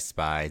sacrificed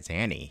by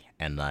Danny,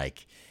 and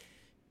like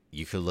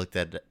you could look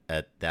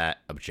at that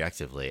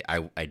objectively.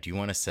 I do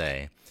want to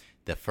say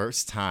the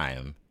first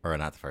time, or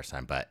not the first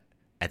time, but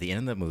at the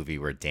end of the movie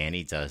where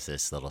Danny does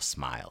this little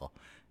smile,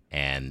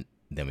 and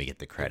then we get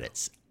the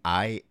credits.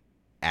 I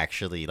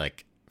actually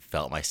like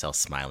felt myself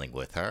smiling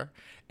with her,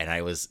 and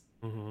I was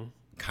mm-hmm.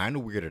 kind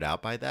of weirded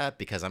out by that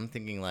because I'm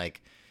thinking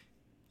like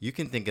you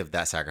can think of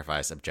that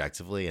sacrifice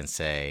objectively and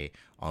say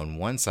on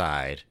one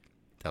side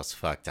that was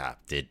fucked up.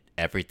 Did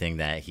everything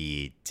that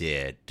he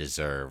did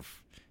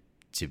deserve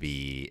to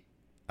be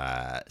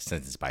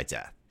sentenced by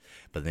death?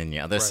 But then the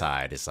other Right.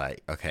 side is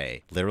like,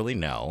 okay, literally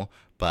no,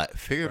 but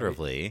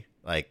figuratively,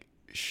 like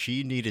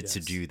she needed to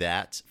Yes. do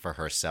that for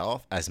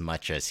herself as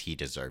much as he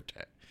deserved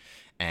it.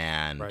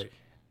 And Right.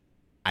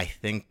 I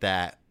think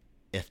that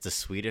if the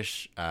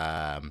Swedish,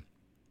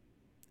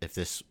 if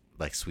this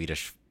like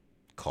Swedish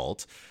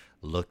cult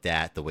looked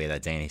at the way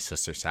that Danny's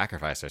sister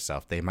sacrificed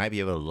herself, they might be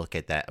able to look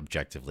at that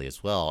objectively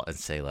as well and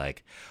say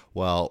like,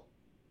 well,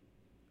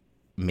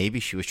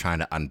 maybe she was trying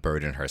to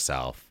unburden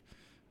herself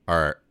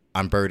or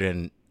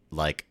unburden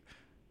like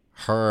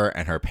her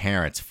and her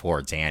parents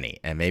for Danny,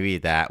 and maybe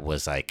that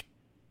was like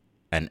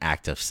an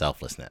act of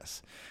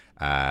selflessness.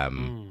 Um,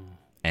 Mm.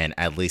 and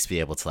at least be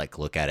able to like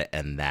look at it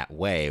in that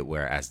way,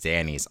 whereas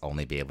Danny's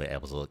only be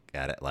able to look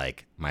at it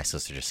like my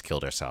sister just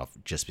killed herself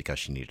just because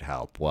she needed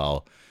help.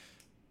 Well,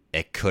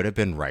 it could have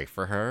been right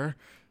for her,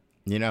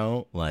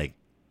 like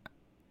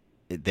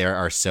there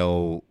are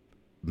so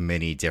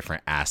many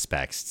different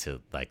aspects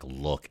to like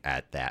look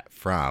at that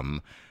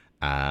from,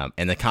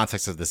 in the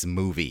context of this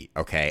movie.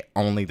 Okay,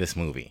 only this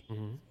movie.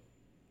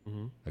 Mm-hmm.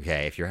 Mm-hmm.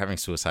 Okay, if you're having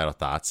suicidal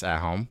thoughts at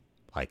home,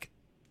 like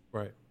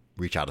Right.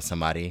 reach out to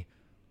somebody,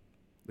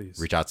 Please.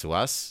 reach out to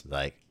us.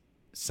 Like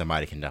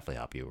somebody can definitely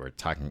help you. We're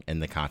talking in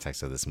the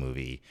context of this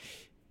movie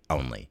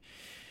only.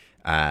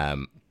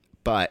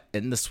 But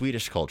in the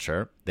Swedish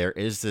culture, there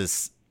is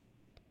this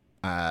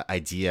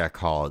idea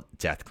called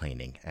death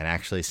cleaning. And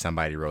actually,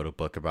 somebody wrote a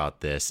book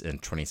about this in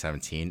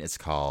 2017. It's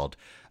called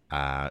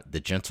The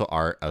Gentle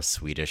Art of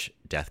Swedish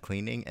Death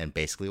Cleaning. And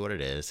basically, what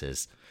it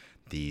is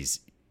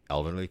these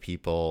elderly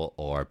people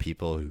or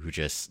people who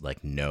just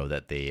like know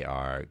that they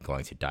are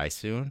going to die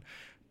soon,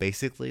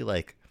 basically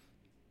like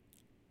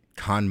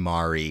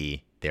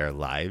KonMari their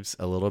lives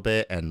a little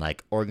bit and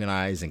like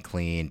organize and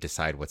clean,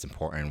 decide what's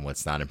important and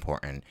what's not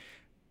important,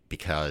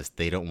 because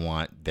they don't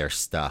want their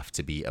stuff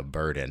to be a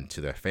burden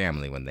to their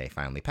family when they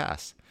finally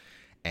pass.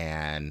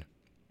 And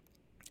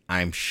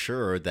I'm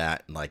sure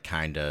that like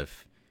kind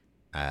of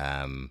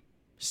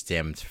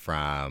stemmed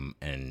from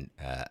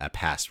a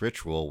past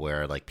ritual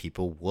where like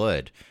people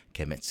would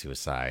commit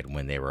suicide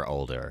when they were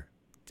older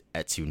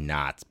to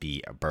not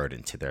be a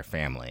burden to their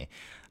family.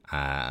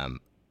 And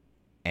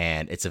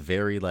it's a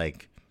very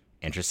like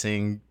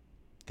interesting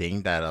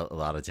thing that a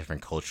lot of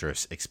different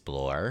cultures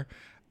explore.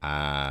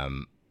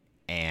 And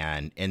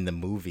in the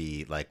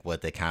movie, like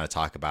what they kind of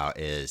talk about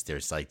is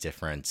there's like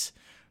different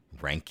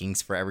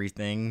rankings for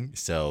everything.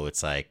 So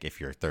it's like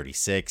if you're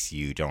 36,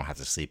 you don't have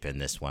to sleep in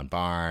this one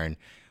barn.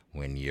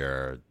 When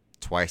you're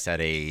twice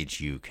that age,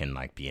 you can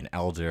like be an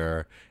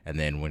elder. And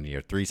then when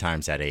you're 3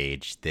 times that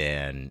age,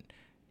 then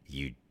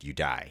you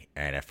die.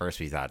 And at first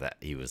we thought that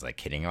he was like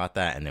kidding about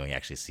that, and then we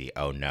actually see,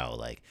 oh no,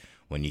 like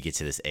when you get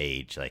to this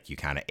age, like you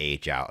kind of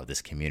age out of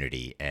this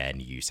community and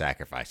you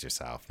sacrifice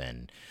yourself,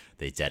 and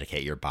they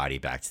dedicate your body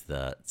back to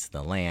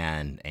the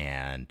land,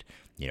 and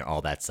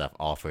all that stuff,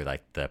 all for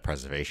like the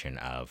preservation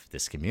of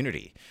this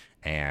community.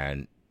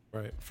 And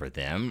Right. for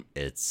them,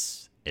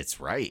 it's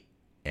right,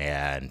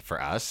 and for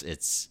us,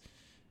 it's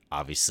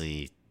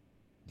obviously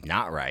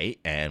not right,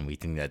 and we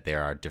think that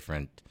there are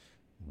different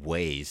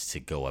ways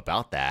to go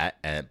about that.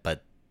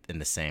 But in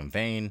the same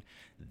vein,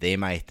 they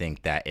might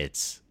think that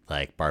it's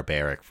like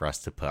barbaric for us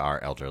to put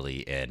our elderly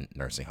in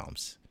nursing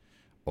homes,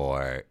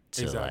 or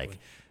to Exactly.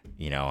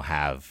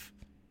 have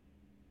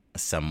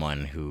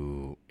someone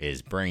who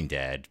is brain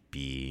dead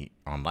be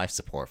on life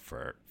support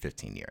for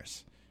 15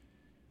 years.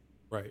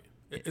 Right.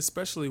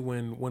 Especially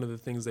when one of the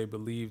things they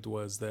believed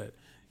was that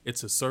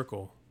it's a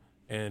circle,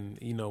 and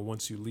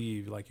once you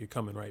leave, like, you're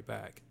coming right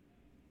back.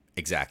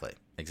 Exactly.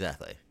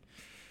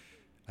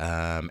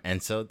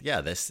 And so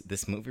yeah,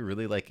 this movie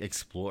really like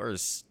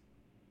explores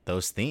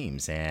those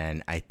themes,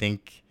 and I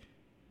think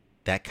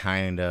that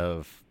kind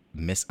of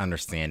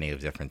misunderstanding of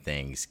different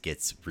things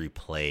gets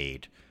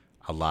replayed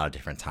a lot of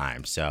different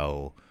times.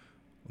 So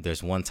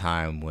there's one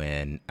time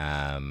when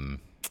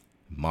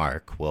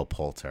Mark Will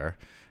Poulter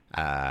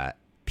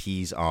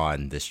pees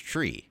on this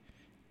tree,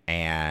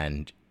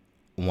 and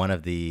one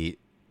of the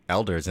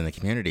elders in the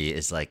community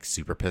is like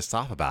super pissed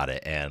off about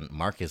it, and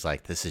Mark is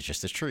like, this is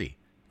just a tree,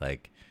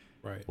 like,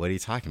 Right. what are you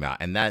talking about?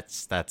 And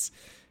that's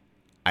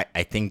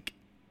I think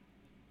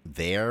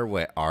there,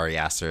 what Ari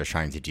Aster is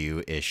trying to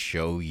do is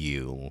show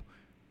you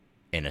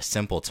in a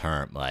simple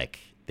term, like,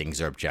 things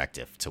are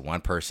objective. To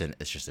one person,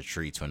 it's just a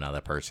tree. To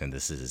another person,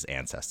 this is his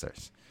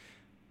ancestors.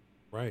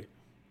 Right.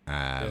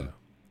 Yeah.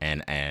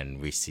 And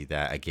we see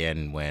that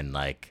again when,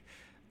 like,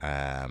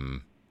 oh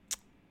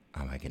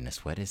my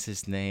goodness, what is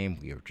his name?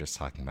 We were just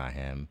talking about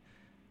him.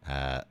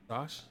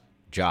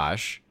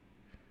 Josh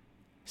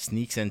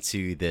sneaks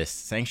into this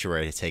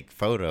sanctuary to take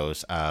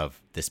photos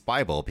of this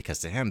Bible, because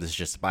to him, this is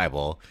just a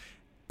Bible.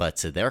 But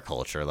to their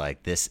culture,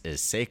 like, this is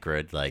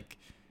sacred. Like,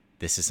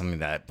 this is something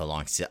that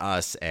belongs to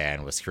us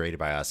and was created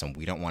by us, and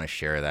we don't want to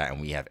share that,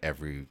 and we have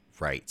every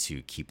right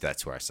to keep that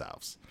to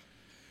ourselves.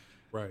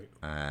 Right.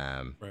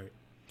 Right.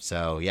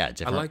 So yeah,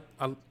 different.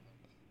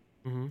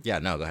 Yeah,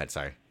 no, go ahead.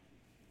 Sorry.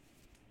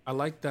 I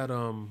like that.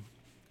 Kind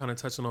of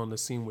touching on the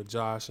scene with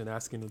Josh and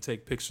asking to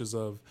take pictures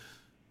of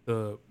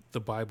the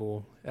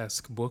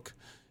Bible-esque book,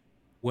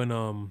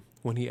 when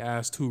he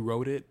asked who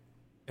wrote it,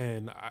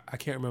 and I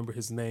can't remember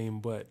his name,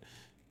 but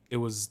it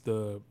was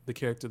the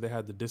character that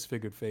had the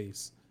disfigured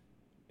face,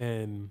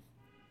 and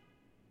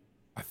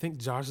I think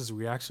Josh's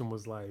reaction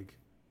was like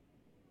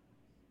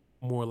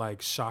more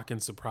like shock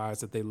and surprise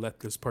that they let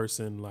this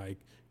person like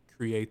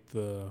create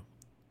the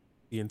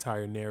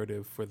entire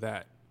narrative for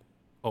that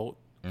cult,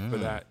 for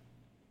that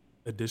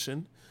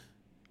edition.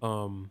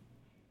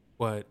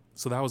 But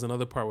so that was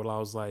another part where I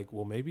was like,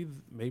 well, maybe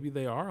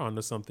they are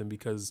onto something,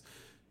 because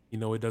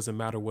it doesn't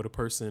matter what a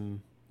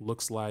person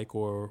looks like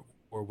or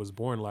was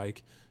born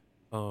like.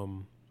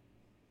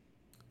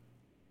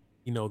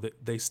 That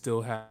they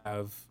still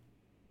have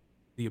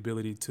the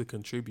ability to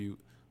contribute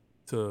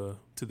to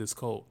this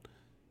cult.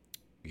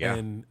 Yeah.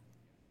 And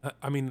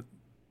I mean,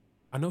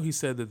 I know he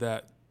said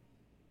that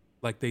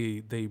like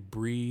they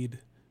breed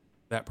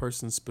that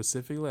person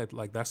specifically,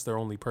 like that's their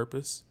only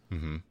purpose.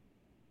 Mm-hmm.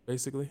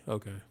 Basically.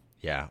 Okay.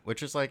 Yeah,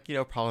 which is like,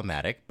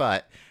 problematic,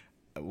 but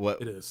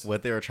It is.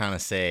 what they were trying to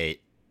say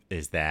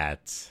is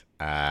that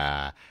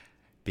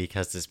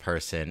because this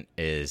person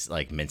is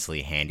like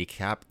mentally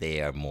handicapped,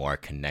 they are more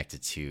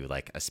connected to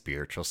like a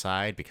spiritual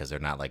side, because they're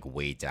not like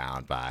weighed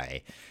down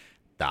by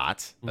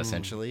thought,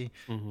 essentially.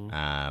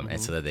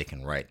 And so that they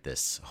can write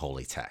this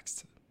holy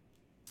text.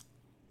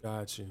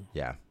 Got you.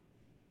 Yeah.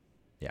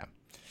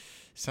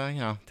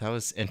 So, that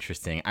was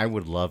interesting. I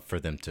would love for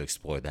them to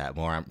explore that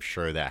more. I'm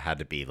sure that had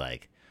to be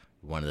like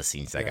one of the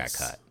scenes that got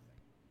cut.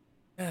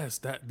 Yes,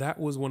 that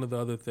was one of the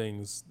other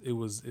things. It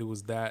was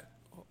that,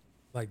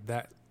 like,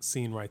 that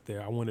scene right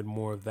there. I wanted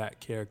more of that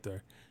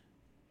character.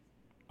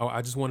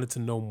 I just wanted to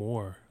know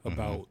more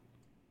about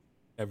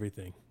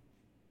everything.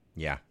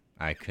 Yeah,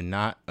 I could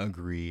not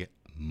agree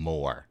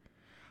more.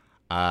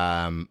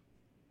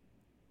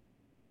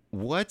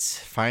 What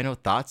final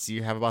thoughts do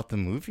you have about the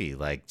movie?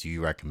 Like, do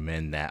you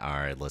recommend that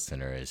our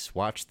listeners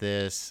watch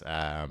this?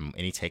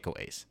 Any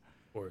takeaways?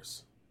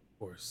 Of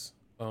course.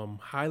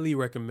 Highly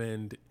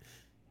recommend.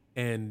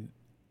 And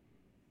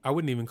I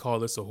wouldn't even call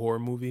this a horror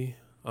movie.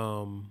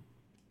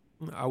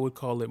 I would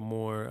call it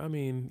more, I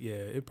mean, yeah,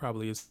 it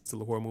probably is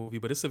still a horror movie,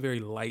 but it's a very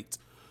light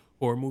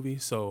horror movie.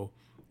 So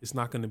it's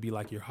not going to be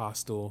like your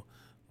Hostel.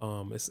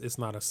 It's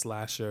not a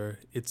slasher.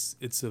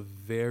 It's a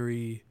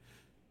very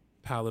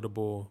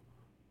palatable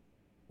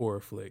horror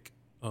flick.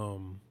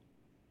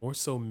 More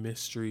so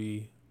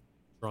mystery,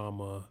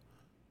 drama,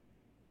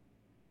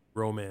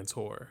 romance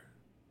horror.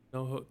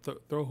 No,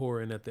 throw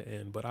horror in at the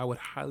end, but I would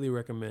highly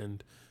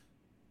recommend,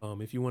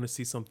 if you want to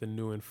see something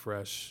new and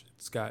fresh.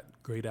 It's got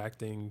great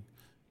acting,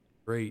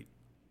 great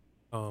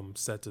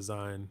set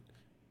design,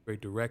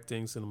 great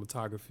directing,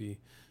 cinematography.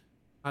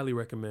 Highly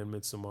recommend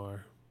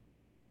Midsommar.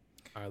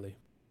 Highly.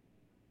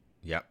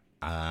 Yep.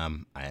 I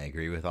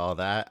agree with all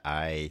that.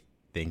 I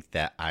think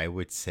that I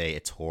would say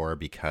it's horror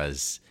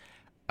because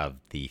of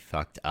the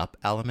fucked up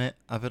element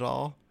of it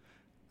all.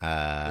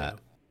 Yeah.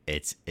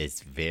 It's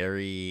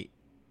very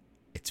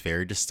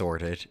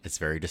distorted. It's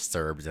very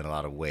disturbed in a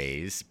lot of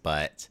ways,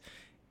 but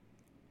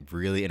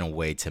really in a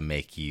way to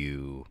make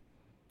you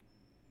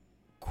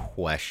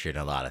question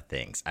a lot of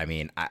things. I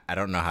mean, I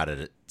don't know how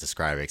to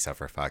describe it except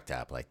for fucked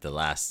up. Like the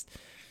last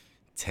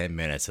 10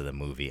 minutes of the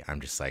movie, I'm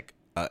just like,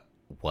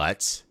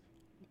 what's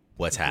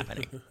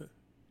happening?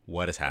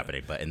 What is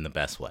happening? But in the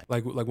best way.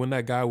 Like when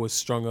that guy was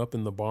strung up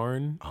in the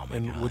barn. Oh my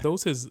and God.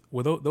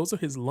 those are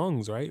his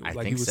lungs, right? I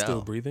Like think he was so.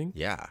 still breathing.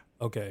 Yeah.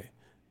 Okay.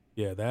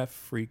 Yeah, that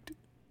freaked.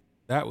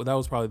 That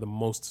was probably the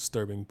most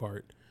disturbing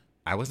part.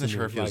 I wasn't to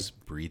sure me, if he was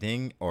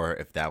breathing or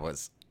if that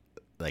was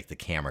like the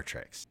camera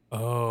tricks.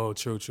 Oh,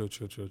 true.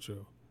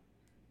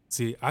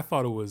 See, I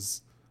thought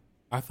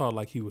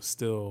like he was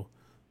still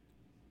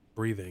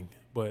breathing,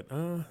 but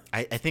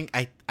I think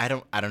I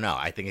don't know.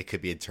 I think it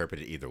could be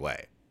interpreted either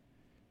way.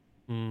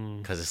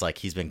 Because it's like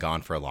he's been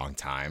gone for a long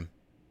time.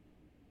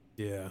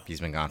 yeah.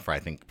 He's been gone for I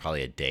think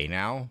probably a day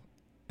now.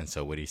 And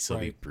so would he still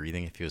be Right.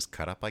 breathing if he was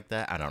cut up like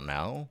that? I don't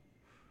know.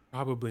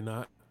 Probably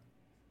not.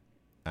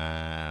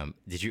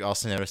 Did you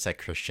also notice that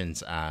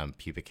Christian's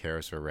pubic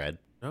hairs were red?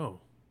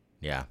 No.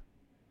 Yeah.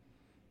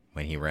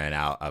 When he ran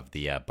out of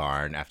the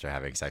barn after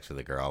having sex with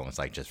a girl and was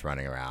like just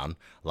running around.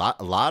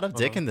 A lot of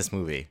dick in this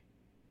movie.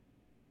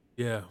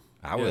 Yeah.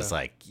 I was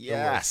like,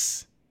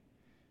 yes.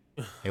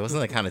 It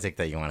wasn't the kind of dick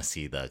that you want to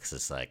see though, because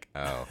it's like,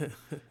 oh,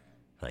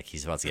 like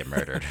he's about to get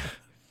murdered.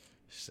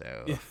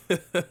 So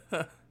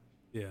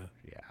Yeah.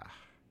 yeah.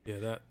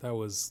 Yeah, that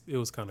was it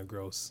was kind of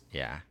gross.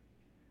 Yeah.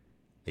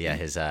 Yeah,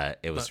 his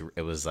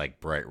it was like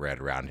bright red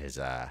around his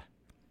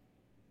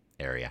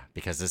area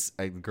because this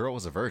girl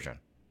was a virgin.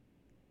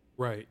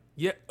 Right.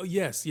 Yeah.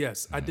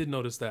 Yes. I did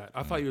notice that.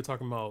 I thought you were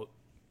talking about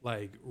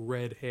like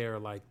red hair,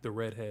 like the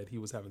redhead he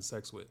was having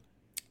sex with.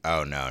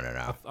 Oh no.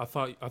 I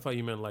thought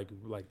you meant like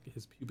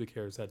his pubic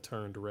hairs had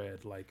turned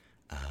red, like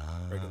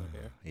regular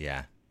hair.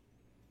 Yeah.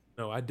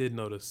 No, I did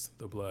notice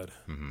the blood.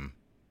 Mm-hmm.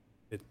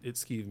 It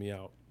skeeved me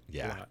out.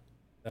 Yeah. A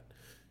lot.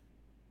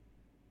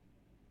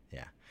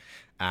 Yeah.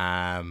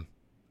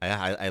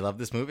 I love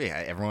this movie.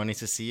 Everyone needs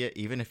to see it,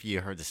 even if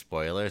you heard the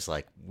spoilers.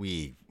 Like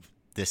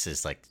this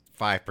is like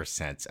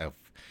 5% of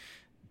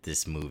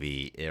this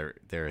movie.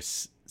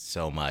 There's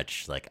so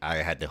much. Like I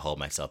had to hold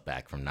myself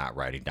back from not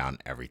writing down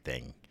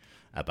everything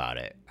about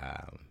it.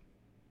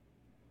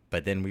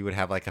 But then we would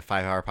have like a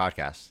 5-hour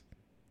podcast.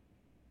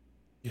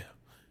 Yeah.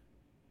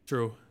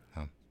 True.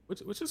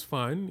 Which is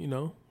fine, you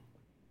know.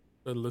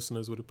 The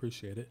listeners would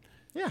appreciate it.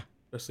 Yeah.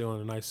 Especially on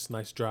a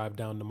nice drive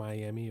down to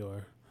Miami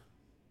or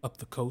up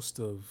the coast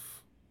of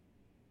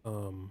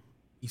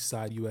East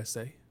Side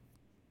USA.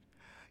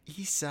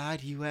 East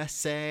Side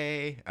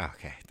USA.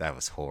 Okay, that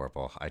was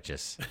horrible. I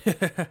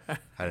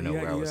don't know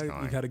where I was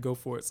going. You got to go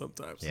for it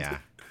sometimes. Yeah.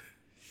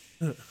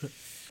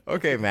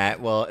 Okay, Matt.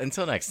 Well,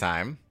 until next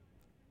time.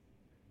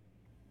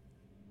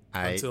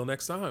 Until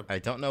next time. I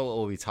don't know what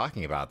we'll be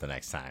talking about the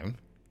next time.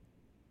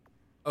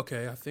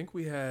 Okay, I think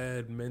we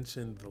had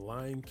mentioned The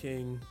Lion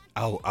King.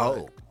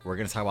 Oh, we're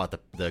gonna talk about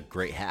the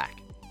Great Hack.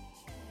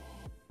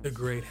 The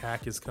Great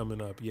Hack is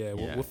coming up. Yeah,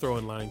 Yeah. We'll throw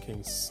in Lion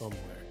King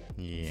somewhere.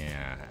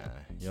 Yeah,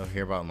 you'll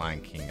hear about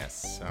Lion King at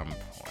some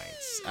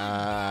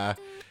point.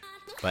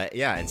 But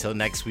yeah, until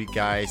next week,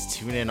 guys,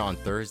 tune in on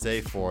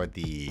Thursday for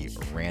the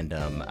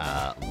random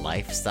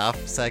life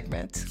stuff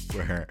segment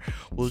where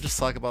we'll just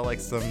talk about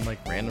like some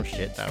like random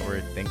shit that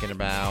we're thinking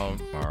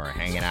about or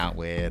hanging out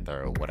with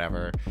or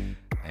whatever.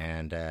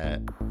 And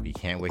we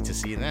can't wait to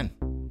see you then.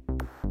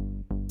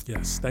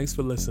 Yes, thanks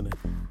for listening.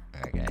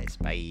 All right, guys.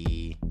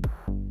 Bye.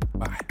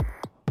 Bye.